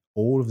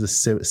 all of the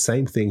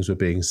same things were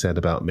being said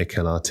about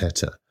Mikel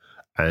Arteta,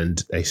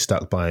 and they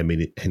stuck by him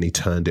and he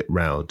turned it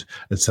round.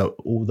 And so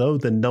although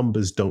the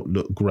numbers don't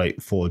look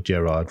great for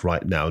Gerrard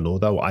right now, and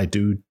although I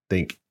do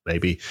think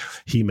maybe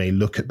he may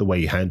look at the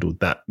way he handled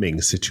that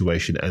Mings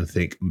situation and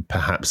think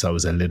perhaps I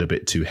was a little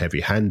bit too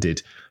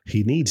heavy-handed,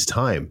 he needs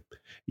time.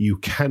 You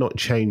cannot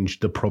change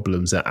the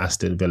problems at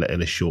Aston Villa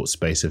in a short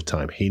space of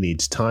time. He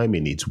needs time,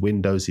 he needs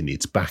windows, he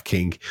needs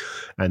backing,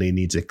 and he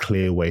needs a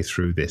clear way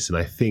through this. And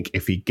I think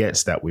if he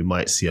gets that, we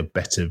might see a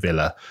better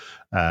Villa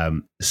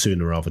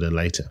sooner rather than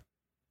later.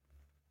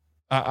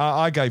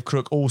 I gave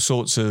Crook all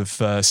sorts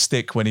of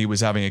stick when he was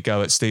having a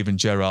go at Steven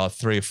Gerrard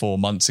 3 or 4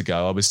 months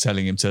ago. I was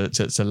telling him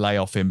to lay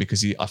off him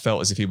because I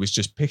felt as if he was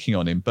just picking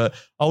on him. But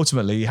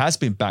ultimately, he has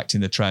been backed in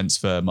the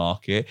transfer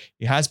market.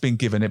 He has been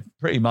given it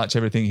pretty much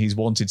everything he's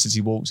wanted since he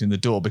walked in the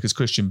door, because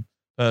Christian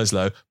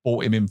Purslow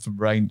bought him in from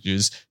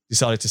Rangers,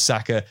 decided to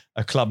sack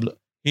a club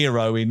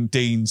hero in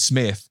Dean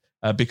Smith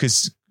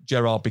because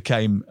Gerrard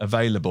became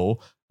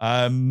available.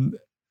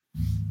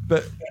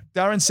 But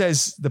Darren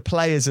says the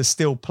players are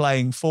still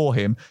playing for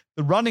him.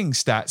 The running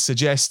stats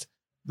suggest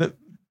that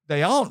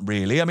they aren't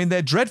really. I mean,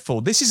 they're dreadful.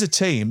 This is a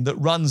team that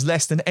runs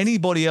less than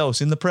anybody else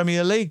in the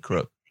Premier League,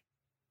 Crook.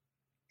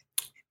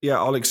 Yeah,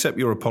 I'll accept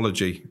your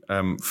apology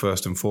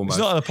first and foremost.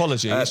 It's not an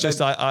apology. It's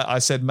just I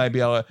said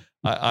maybe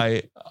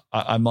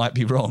I might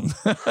be wrong.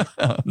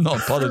 I'm not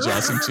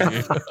apologising to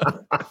you.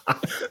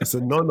 It's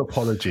a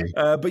non-apology.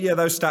 But yeah,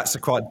 those stats are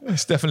quite...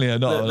 It's definitely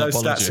not an apology.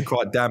 Those stats are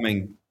quite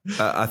damning,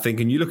 I think.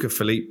 And you look at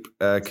Philippe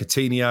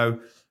Coutinho,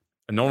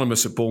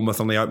 anonymous at Bournemouth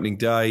on the opening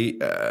day,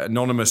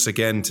 anonymous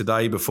again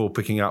today before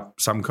picking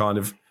up some kind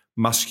of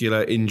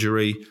muscular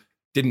injury.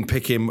 Didn't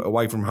pick him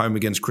away from home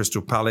against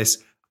Crystal Palace.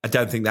 I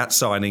don't think that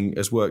signing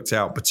has worked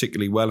out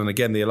particularly well. And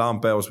again, the alarm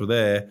bells were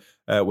there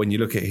when you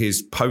look at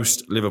his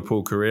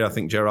post-Liverpool career. I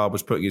think Gerrard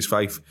was putting his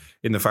faith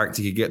in the fact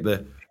he could get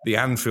the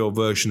Anfield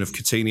version of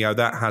Coutinho.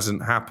 That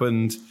hasn't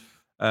happened.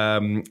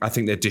 I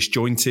think they're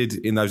disjointed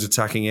in those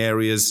attacking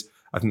areas.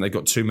 I think they've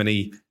got too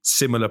many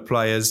similar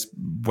players.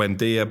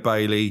 Buendia,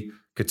 Bailey,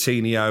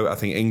 Coutinho. I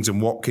think Ings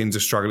and Watkins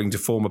are struggling to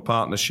form a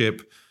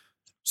partnership.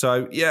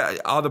 So, yeah,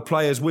 are the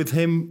players with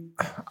him?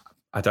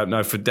 I don't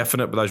know for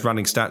definite, but those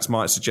running stats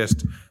might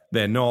suggest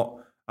they're not.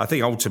 I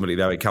think ultimately,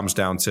 though, it comes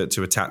down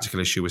to a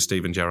tactical issue with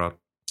Steven Gerrard.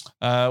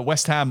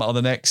 West Ham are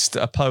the next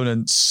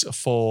opponents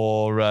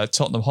for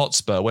Tottenham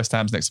Hotspur. West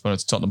Ham's next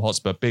opponents Tottenham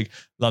Hotspur. Big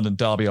London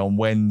derby on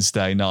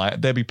Wednesday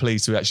night. They'll be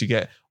pleased to actually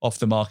get off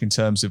the mark in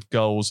terms of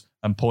goals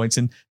and points.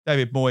 And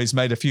David Moyes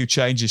made a few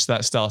changes to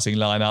that starting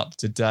lineup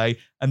today,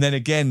 and then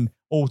again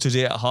altered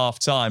it at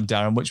half-time,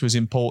 Darren, which was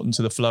important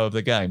to the flow of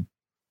the game.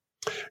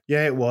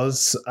 Yeah, it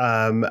was.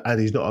 And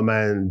he's not a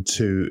man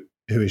who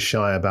is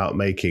shy about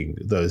making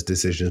those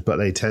decisions, but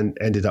they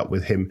ended up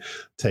with him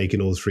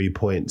taking all 3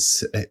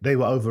 points. They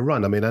were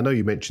overrun. I mean, I know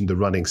you mentioned the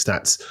running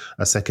stats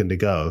a second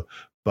ago,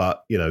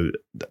 but, you know,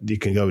 you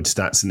can go with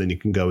stats and then you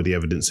can go with the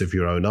evidence of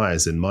your own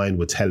eyes. And mine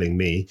were telling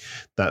me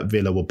that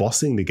Villa were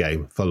bossing the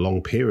game for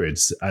long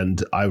periods.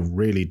 And I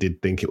really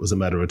did think it was a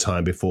matter of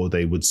time before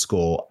they would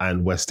score,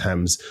 and West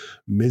Ham's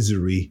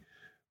misery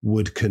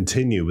would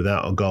continue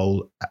without a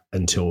goal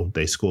until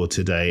they scored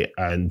today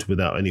and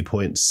without any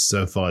points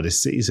so far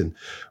this season.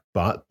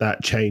 But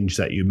that change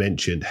that you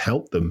mentioned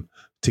helped them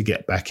to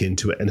get back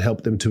into it and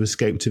help them to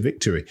escape to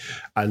victory.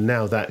 And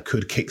now that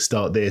could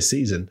kickstart their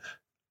season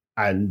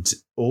and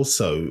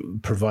also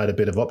provide a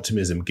bit of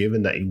optimism,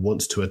 given that he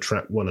wants to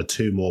attract 1 or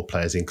 2 more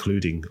players,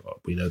 including,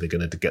 we know they're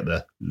going to get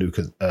the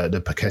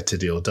Paqueta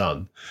deal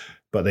done,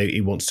 but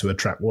he wants to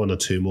attract 1 or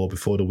 2 more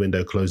before the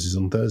window closes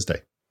on Thursday.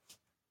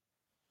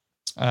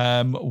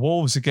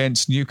 Wolves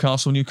against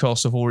Newcastle.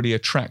 Newcastle have already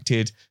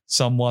attracted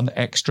someone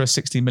extra,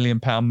 £60 million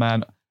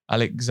man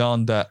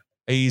Alexander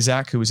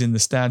Isak, who was in the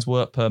stands,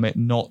 work permit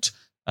not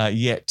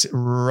yet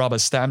rubber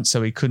stamped,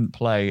 so he couldn't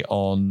play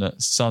on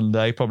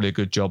Sunday. Probably a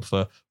good job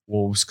for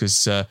Wolves,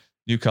 because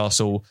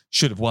Newcastle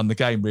should have won the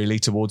game really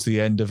towards the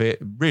end of it.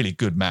 Really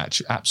good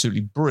match,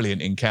 absolutely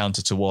brilliant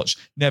encounter to watch.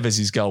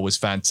 Neves' goal was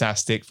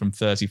fantastic from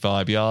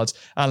 35 yards.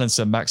 Alan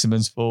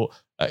Saint-Maximin's thought,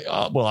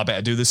 well, I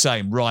better do the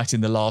same right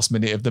in the last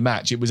minute of the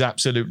match. It was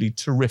absolutely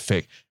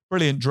terrific.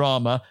 Brilliant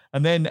drama.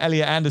 And then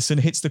Elliot Anderson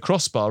hits the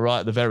crossbar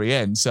right at the very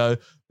end. So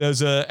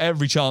there's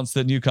every chance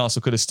that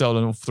Newcastle could have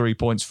stolen all 3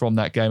 points from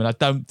that game. And I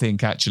don't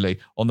think, actually,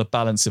 on the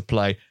balance of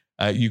play,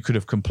 you could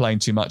have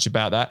complained too much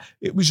about that.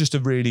 It was just a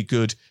really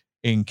good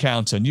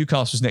encounter.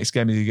 Newcastle's next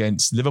game is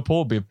against Liverpool.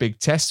 It'll be a big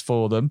test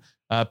for them.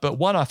 But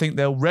one I think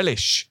they'll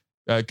relish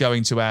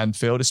going to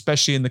Anfield,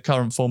 especially in the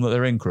current form that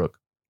they're in, Crook.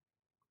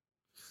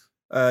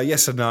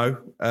 Yes and no.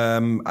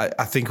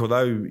 I think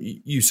although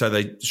you say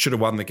they should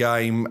have won the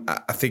game,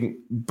 I think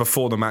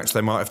before the match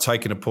they might have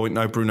taken a point.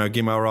 No Bruno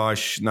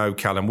Guimaraes, no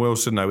Callum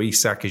Wilson, no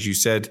Isak, as you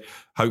said.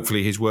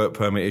 Hopefully his work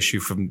permit issue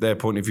from their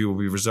point of view will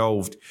be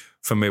resolved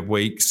for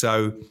midweek.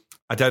 So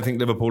I don't think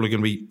Liverpool are going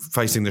to be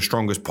facing the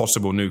strongest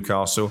possible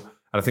Newcastle.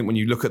 And I think when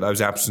you look at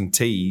those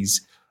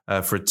absentees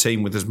for a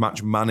team with as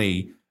much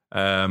money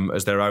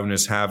as their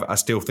owners have, I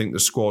still think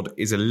the squad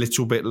is a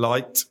little bit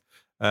light.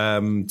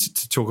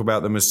 To talk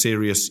about them as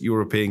serious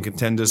European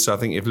contenders. So I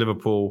think if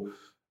Liverpool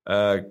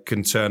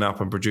can turn up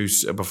and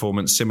produce a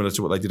performance similar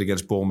to what they did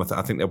against Bournemouth,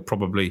 I think they'll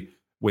probably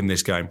win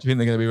this game. Do you think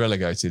they're going to be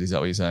relegated? Is that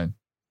what you're saying?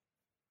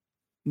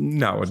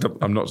 No,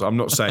 I'm not. I'm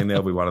not saying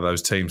they'll be one of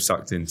those teams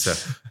sucked into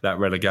that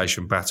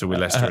relegation battle with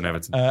Leicester and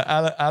Everton.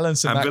 Alan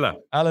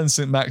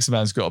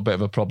Saint-Maximin's got a bit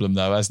of a problem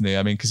though, hasn't he?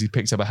 I mean, because he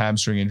picked up a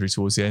hamstring injury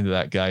towards the end of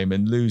that game,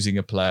 and losing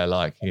a player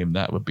like him,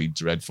 that would be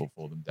dreadful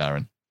for them,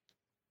 Darren.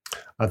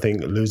 I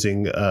think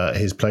losing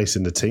his place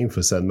in the team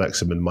for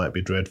Saint-Maximin might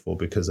be dreadful,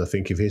 because I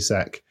think if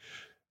Isak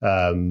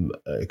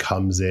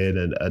comes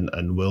in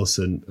and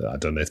Wilson, I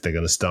don't know if they're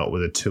going to start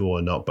with a 2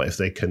 or not, but if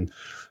they can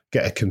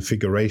get a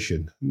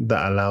configuration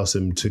that allows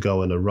him to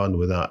go on a run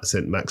without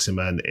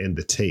Saint-Maximin in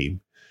the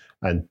team,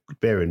 and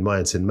bear in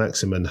mind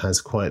Saint-Maximin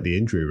has quite the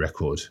injury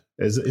record.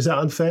 Is that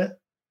unfair?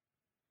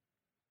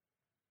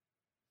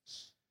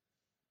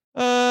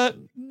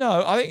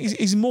 No, I think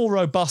he's more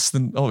robust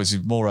than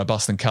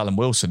Callum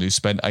Wilson, who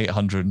spent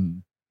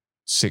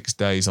 806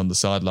 days on the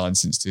sideline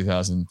since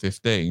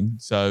 2015.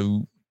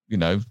 So, you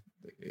know,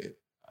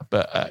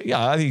 but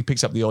I think he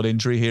picks up the odd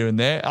injury here and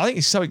there. I think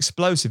he's so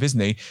explosive, isn't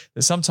he,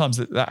 that sometimes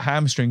that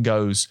hamstring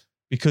goes,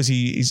 because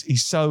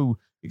he's so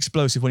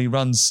explosive when he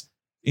runs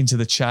into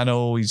the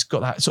channel. He's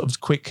got that sort of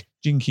quick,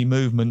 jinky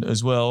movement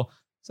as well.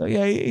 So,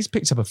 yeah, he's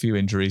picked up a few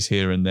injuries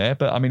here and there,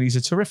 but, I mean, he's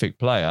a terrific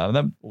player.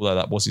 And although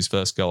that was his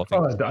first goal, I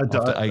think,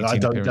 after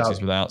 18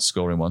 appearances without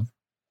scoring one.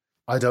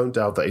 I don't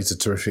doubt that he's a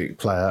terrific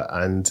player,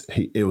 and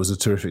it was a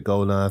terrific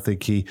goal, and I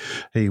think he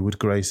would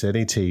grace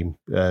any team,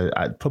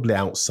 probably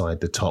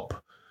outside the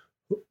top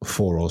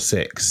 4 or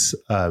 6.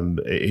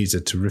 He's a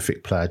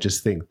terrific player. I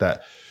just think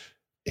that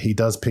he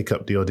does pick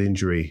up the odd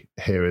injury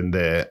here and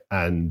there,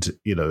 and,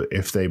 you know,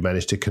 if they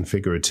manage to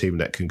configure a team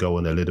that can go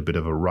on a little bit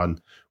of a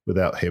run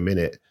without him in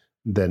it,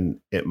 then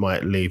it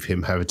might leave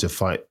him having to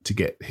fight to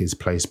get his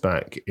place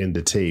back in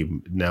the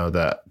team now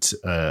that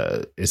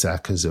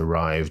Isak has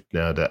arrived,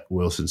 now that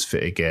Wilson's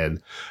fit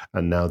again,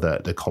 and now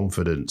that the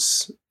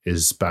confidence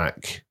is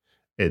back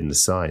in the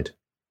side.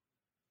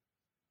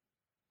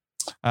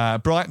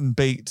 Brighton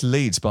beat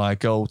Leeds by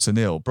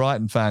 1-0.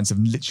 Brighton fans have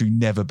literally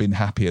never been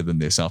happier than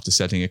this after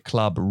setting a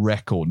club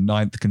record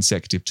 9th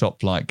consecutive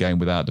top-flight game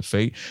without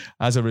defeat.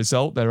 As a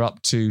result, they're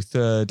up to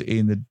 3rd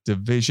in the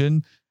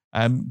division.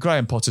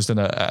 Graham Potter's done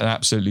an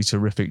absolutely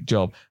terrific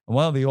job. And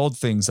one of the odd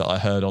things that I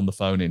heard on the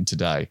phone in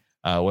today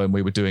when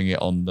we were doing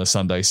it on the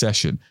Sunday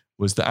session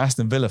was that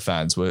Aston Villa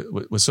fans were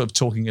sort of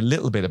talking a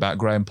little bit about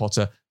Graham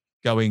Potter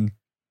going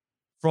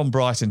from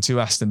Brighton to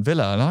Aston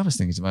Villa. And I was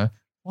thinking to myself,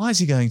 why is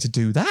he going to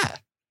do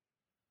that?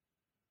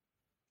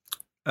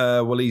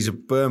 Well, he's a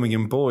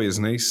Birmingham boy,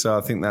 isn't he? So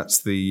I think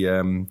that's the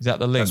is that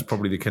the link? That's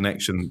probably the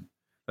connection.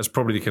 That's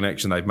probably the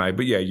connection they've made.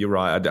 But yeah, you're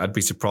right. I'd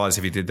be surprised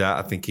if he did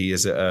that. I think he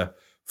is at a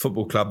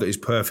football club that is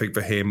perfect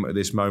for him at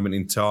this moment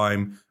in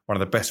time. One of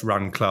the best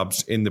run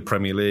clubs in the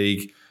Premier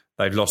League.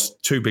 They've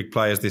lost 2 big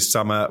players this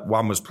summer.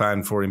 One was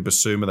planned for in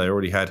Basuma. They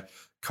already had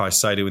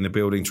Caicedo in the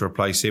building to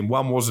replace him.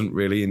 One wasn't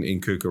really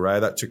in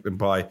Cucurella. That took them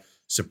by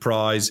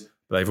surprise.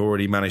 But they've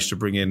already managed to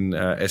bring in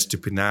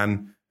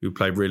Estupiñán, who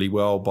played really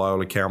well by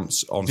all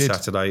accounts on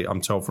Saturday,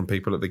 I'm told from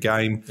people at the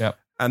game. Yep.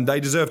 And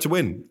they deserve to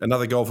win.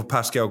 Another goal for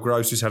Pascal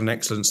Gross, who's had an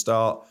excellent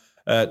start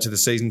to the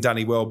season.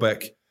 Danny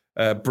Welbeck,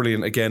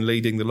 brilliant again,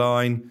 leading the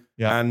line.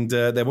 Yeah. And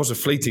there was a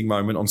fleeting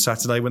moment on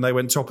Saturday when they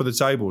went top of the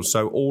table.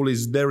 So all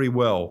is very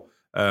well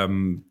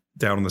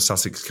down on the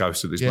Sussex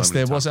coast at this moment. Yes,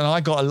 there was. And I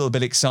got a little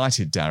bit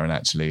excited, Darren,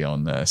 actually,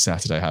 on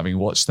Saturday, having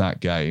watched that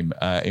game,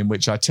 in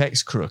which I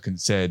text Crook and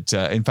said,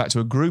 in fact,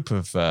 to a group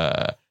of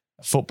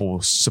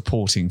football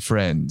supporting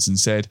friends, and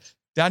said,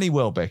 Danny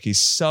Welbeck is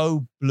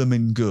so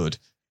blooming good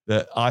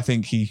that I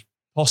think he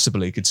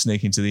possibly could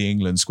sneak into the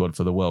England squad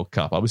for the World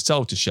Cup. I was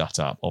told to shut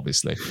up,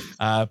 obviously.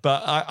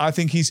 But I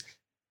think he's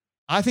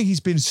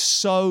been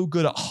so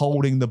good at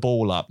holding the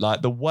ball up.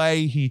 Like the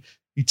way he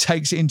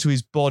takes it into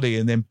his body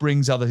and then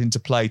brings others into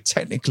play.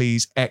 Technically,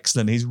 he's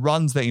excellent. His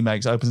runs that he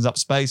makes opens up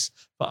space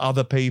for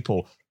other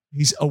people.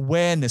 His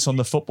awareness on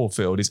the football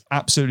field is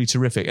absolutely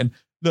terrific. And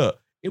look,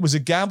 it was a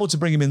gamble to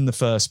bring him in the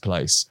first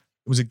place.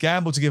 It was a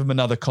gamble to give him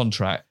another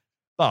contract.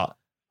 But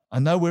I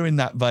know we're in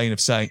that vein of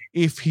saying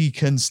if he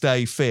can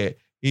stay fit,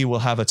 he will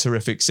have a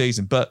terrific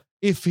season. But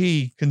if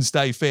he can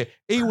stay fit,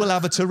 he will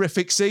have a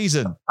terrific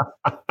season.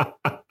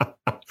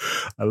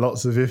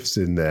 Lots of ifs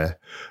in there.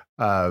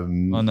 I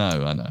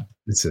know.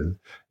 Listen,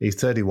 he's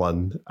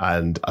 31,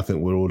 and I think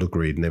we're all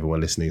agreed, and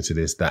everyone listening to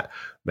this, that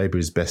maybe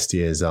his best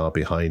years are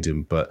behind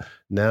him. But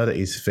now that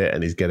he's fit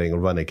and he's getting a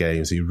run of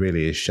games, he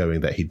really is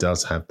showing that he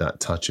does have that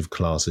touch of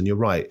class. And you're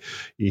right,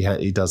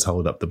 he does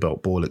hold up the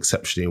ball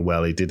exceptionally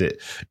well. He did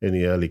it in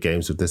the early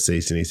games of the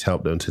season. He's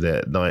helped them to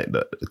their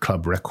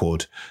club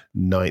record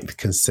 9th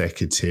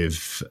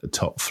consecutive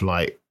top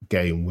flight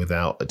game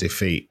without a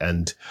defeat.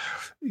 And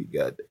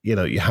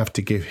you have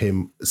to give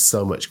him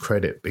so much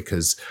credit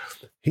because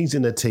he's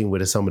in a team where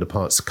the sum of the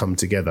parts come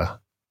together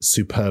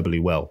superbly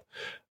well.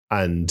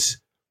 And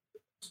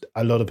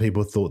a lot of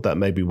people thought that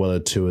maybe one or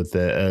two of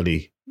their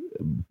early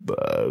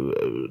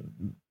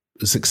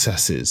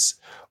successes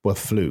were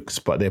flukes,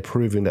 but they're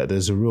proving that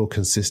there's a real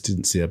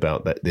consistency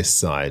about this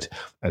side.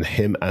 And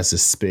him as a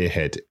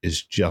spearhead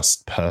is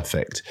just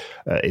perfect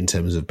in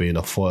terms of being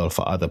a foil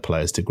for other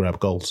players to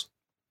grab goals.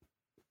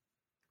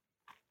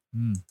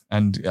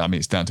 And I mean,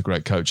 it's down to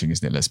great coaching,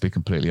 isn't it? Let's be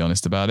completely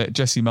honest about it.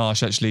 Jesse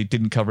Marsch actually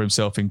didn't cover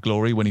himself in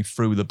glory when he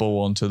threw the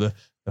ball onto the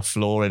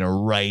floor in a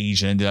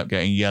rage and ended up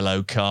getting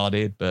yellow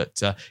carded. But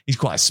he's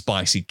quite a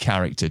spicy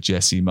character,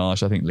 Jesse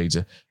Marsch. I think Leeds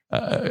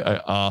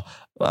are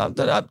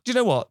do you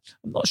know what?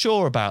 I'm not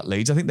sure about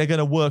Leeds. I think they're going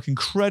to work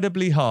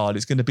incredibly hard.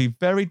 It's going to be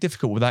very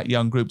difficult with that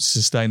young group to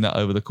sustain that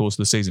over the course of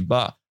the season.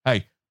 But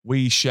hey,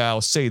 we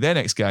shall see. Their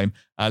next game,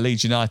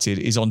 Leeds United,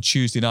 is on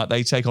Tuesday night.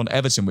 They take on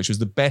Everton, which was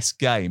the best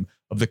game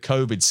of the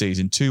COVID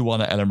season.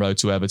 2-1 at Ellen Road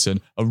to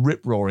Everton. A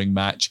rip-roaring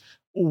match.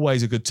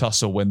 Always a good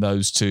tussle when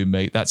those two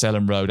meet. That's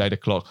Ellen Road, 8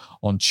 o'clock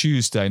on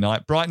Tuesday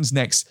night. Brighton's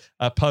next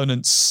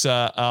opponents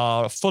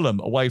are Fulham,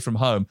 away from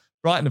home.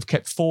 Brighton have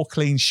kept 4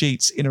 clean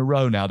sheets in a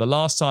row now. The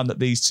last time that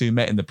these two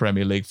met in the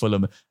Premier League,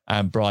 Fulham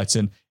and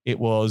Brighton, it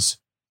was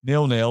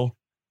 0-0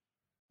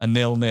 and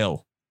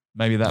 0-0.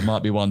 Maybe that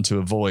might be one to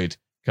avoid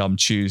come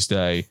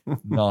Tuesday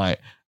night.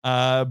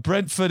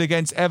 Brentford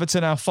against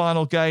Everton, our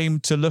final game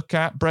to look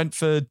at.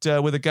 Brentford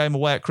with a game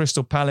away at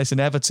Crystal Palace, and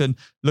Everton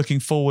looking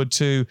forward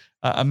to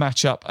a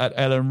matchup at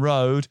Ellen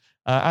Road.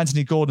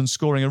 Anthony Gordon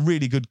scoring a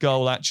really good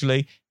goal,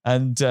 actually,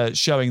 and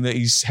showing that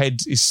his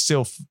head is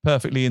still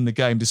perfectly in the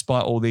game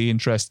despite all the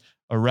interest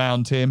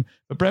around him.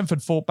 But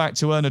Brentford fought back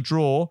to earn a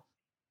draw.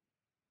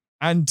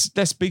 And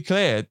let's be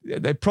clear,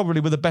 they probably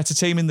were the better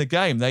team in the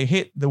game. They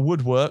hit the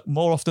woodwork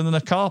more often than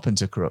a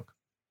carpenter, Crook.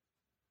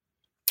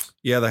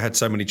 Yeah, they had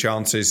so many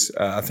chances.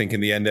 I think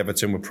in the end,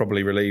 Everton were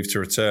probably relieved to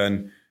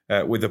return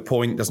with a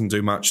point. Doesn't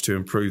do much to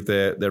improve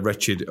their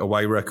wretched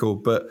away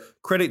record. But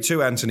credit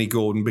to Anthony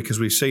Gordon, because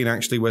we've seen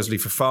actually Wesley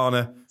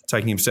Fofana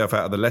taking himself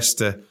out of the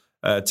Leicester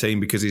team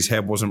because his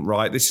head wasn't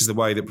right. This is the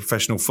way that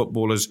professional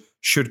footballers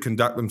should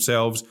conduct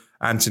themselves.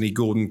 Anthony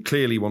Gordon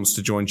clearly wants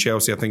to join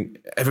Chelsea. I think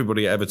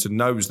everybody at Everton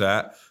knows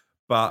that.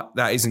 But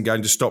that isn't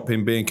going to stop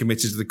him being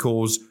committed to the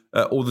cause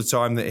all the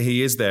time that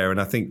he is there.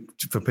 And I think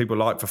for people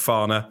like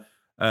Fofana,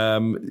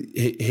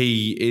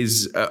 he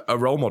is a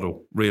role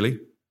model, really.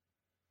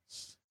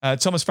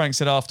 Thomas Frank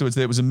said afterwards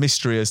that it was a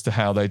mystery as to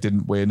how they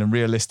didn't win, and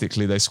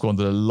realistically they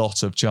squandered a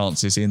lot of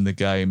chances in the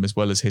game as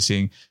well as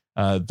hitting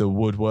the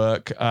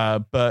woodwork,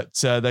 but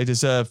they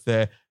deserved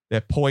their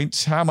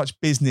point. How much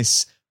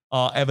business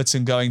are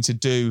Everton going to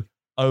do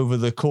over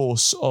the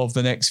course of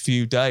the next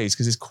few days?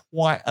 Because there's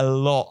quite a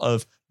lot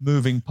of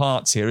moving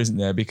parts here, isn't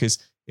there? Because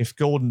if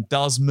Gordon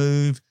does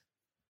move,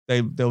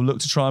 they'll look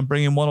to try and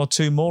bring in one or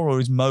two more, or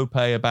is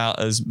Maupay about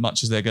as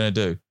much as they're going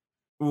to do?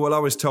 Well, I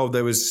was told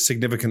there was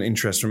significant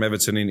interest from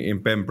Everton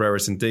in Ben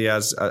Brereton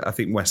Diaz. I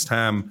think West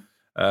Ham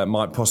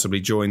might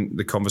possibly join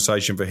the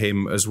conversation for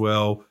him as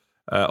well.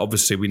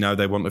 Obviously, we know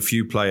they want a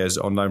few players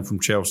on loan from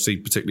Chelsea,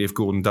 particularly if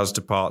Gordon does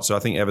depart. So I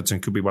think Everton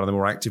could be one of the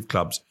more active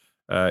clubs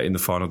in the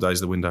final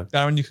days of the window.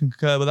 Darren, you can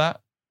concur with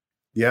that?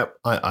 Yep,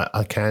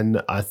 I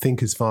can. I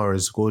think as far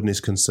as Gordon is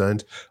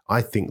concerned,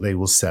 I think they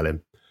will sell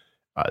him.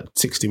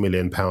 £60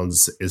 million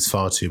is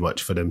far too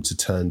much for them to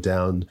turn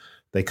down.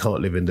 They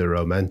can't live in the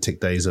romantic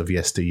days of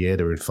yesteryear.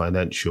 They're in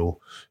financial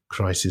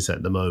crisis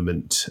at the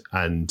moment.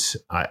 And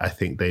I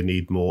think they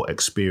need more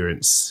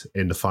experience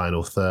in the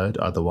final third.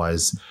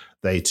 Otherwise,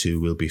 they too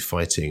will be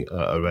fighting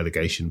a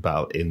relegation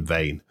battle in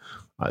vain,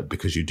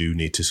 because you do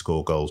need to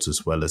score goals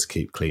as well as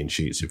keep clean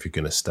sheets if you're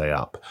going to stay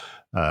up.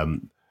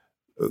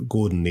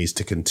 Gordon needs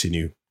to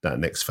continue that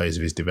next phase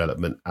of his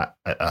development at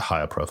a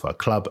higher profile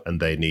club, and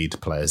they need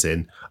players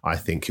in. I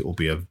think it will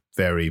be a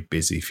very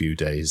busy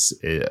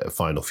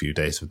final few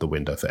days of the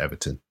window for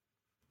Everton.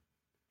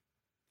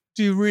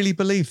 Do you really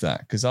believe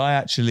that? Because I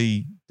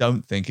actually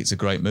don't think it's a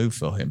great move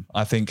for him.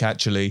 I think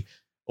actually,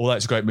 although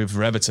it's a great move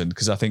for Everton,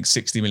 because I think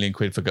 60 million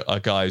quid for a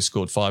guy who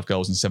scored 5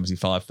 goals in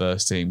 75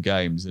 first team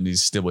games and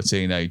he's still a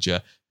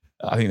teenager,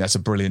 I think that's a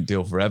brilliant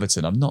deal for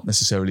Everton. I'm not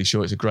necessarily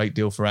sure it's a great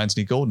deal for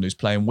Anthony Gordon, who's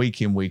playing week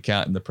in, week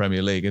out in the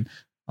Premier League. And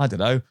I don't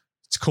know,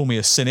 to call me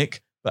a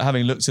cynic, but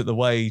having looked at the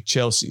way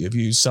Chelsea have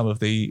used some of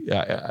the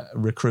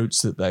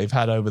recruits that they've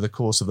had over the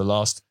course of the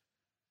last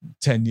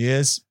 10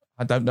 years,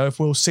 I don't know if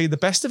we'll see the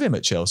best of him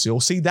at Chelsea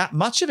or see that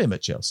much of him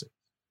at Chelsea.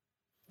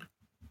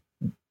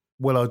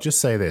 Well, I'll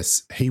just say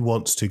this. He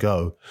wants to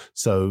go.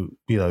 So,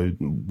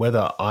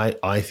 whether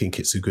I think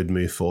it's a good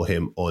move for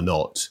him or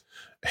not,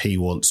 he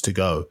wants to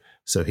go.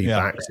 So he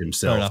backs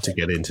himself to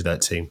get into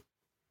that team.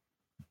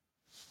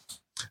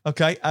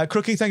 Okay.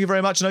 Crookie, thank you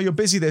very much. I know you're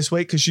busy this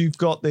week because you've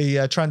got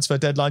the transfer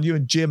deadline. You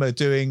and Jim are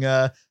doing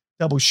a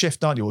double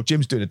shift, aren't you? Well,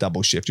 Jim's doing a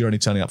double shift. You're only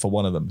turning up for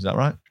one of them. Is that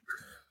right?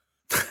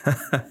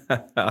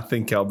 I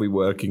think I'll be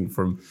working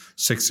from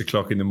 6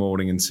 o'clock in the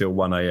morning until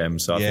 1 a.m.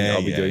 So I think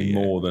I'll be doing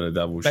more than a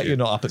double shift. You're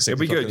not up at 6 It'll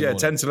be good. Yeah,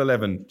 10 till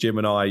 11. Jim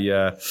and I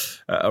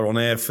are on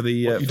air for the.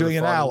 You're doing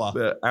an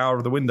hour? Hour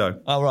of the window.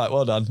 All right.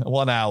 Well done.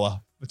 1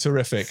 hour.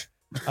 Terrific.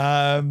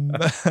 Darren,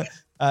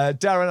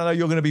 I know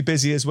you're going to be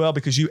busy as well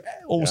because you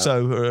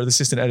also are the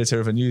assistant editor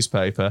of a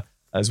newspaper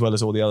as well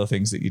as all the other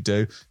things that you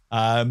do.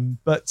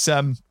 But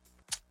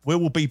we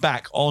will be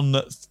back on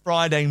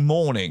Friday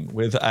morning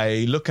with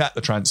a look at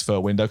the transfer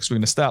window because we're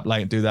going to stay up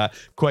late and do that.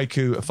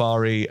 Kweku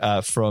Afari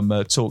from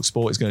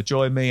TalkSport is going to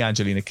join me.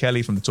 Angelina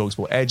Kelly from the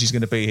TalkSport Edge is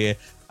going to be here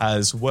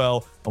as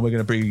well. And we're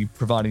going to be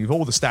providing you with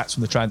all the stats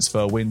from the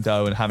transfer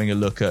window and having a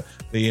look at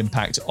the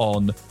impact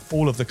on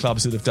all of the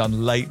clubs that have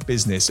done late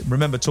business.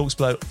 Remember,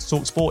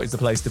 TalkSport is the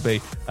place to be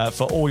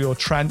for all your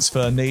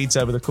transfer needs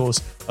over the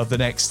course of the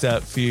next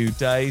few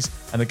days.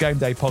 And the Game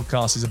Day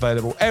podcast is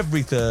available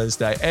every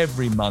Thursday,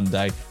 every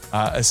Monday,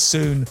 as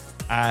soon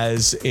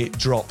as it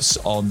drops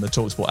on the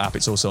TalkSport app.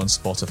 It's also on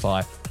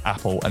Spotify,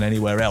 Apple, and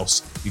anywhere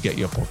else you get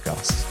your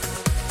podcasts.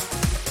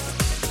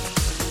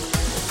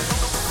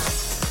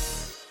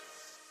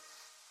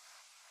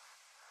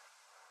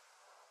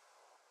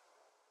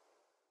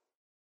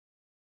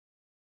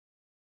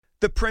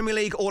 The Premier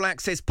League All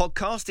Access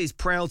podcast is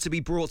proud to be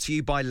brought to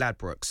you by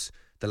Ladbrokes.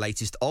 The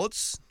latest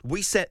odds,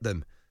 we set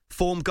them.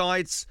 Form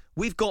guides,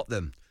 we've got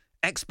them.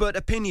 Expert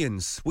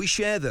opinions, we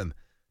share them.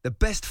 The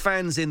best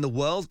fans in the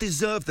world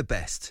deserve the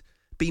best.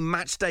 Be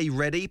match day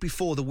ready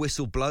before the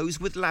whistle blows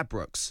with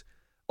Ladbrokes.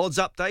 Odds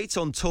update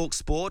on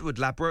TalkSport with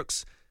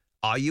Ladbrokes.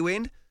 Are you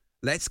in?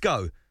 Let's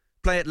go.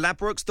 Play at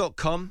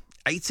ladbrokes.com.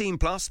 18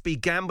 plus.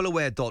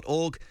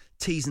 BeGambleAware.org.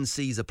 T's and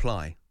C's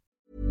apply.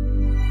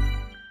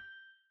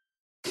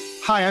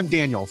 Hi, I'm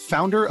Daniel,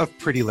 founder of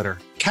Pretty Litter.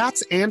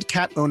 Cats and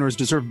cat owners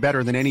deserve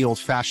better than any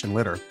old-fashioned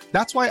litter.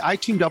 That's why I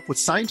teamed up with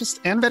scientists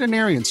and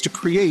veterinarians to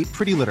create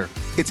Pretty Litter.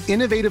 Its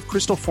innovative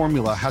crystal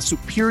formula has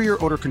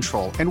superior odor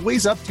control and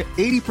weighs up to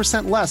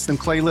 80% less than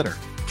clay litter.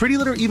 Pretty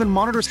Litter even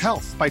monitors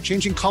health by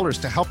changing colors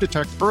to help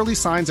detect early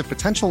signs of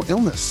potential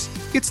illness.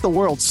 It's the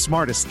world's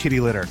smartest kitty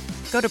litter.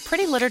 Go to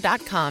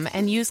prettylitter.com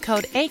and use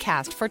code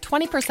ACAST for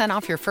 20%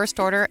 off your first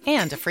order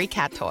and a free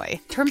cat toy.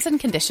 Terms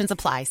and conditions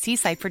apply. See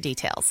site for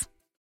details.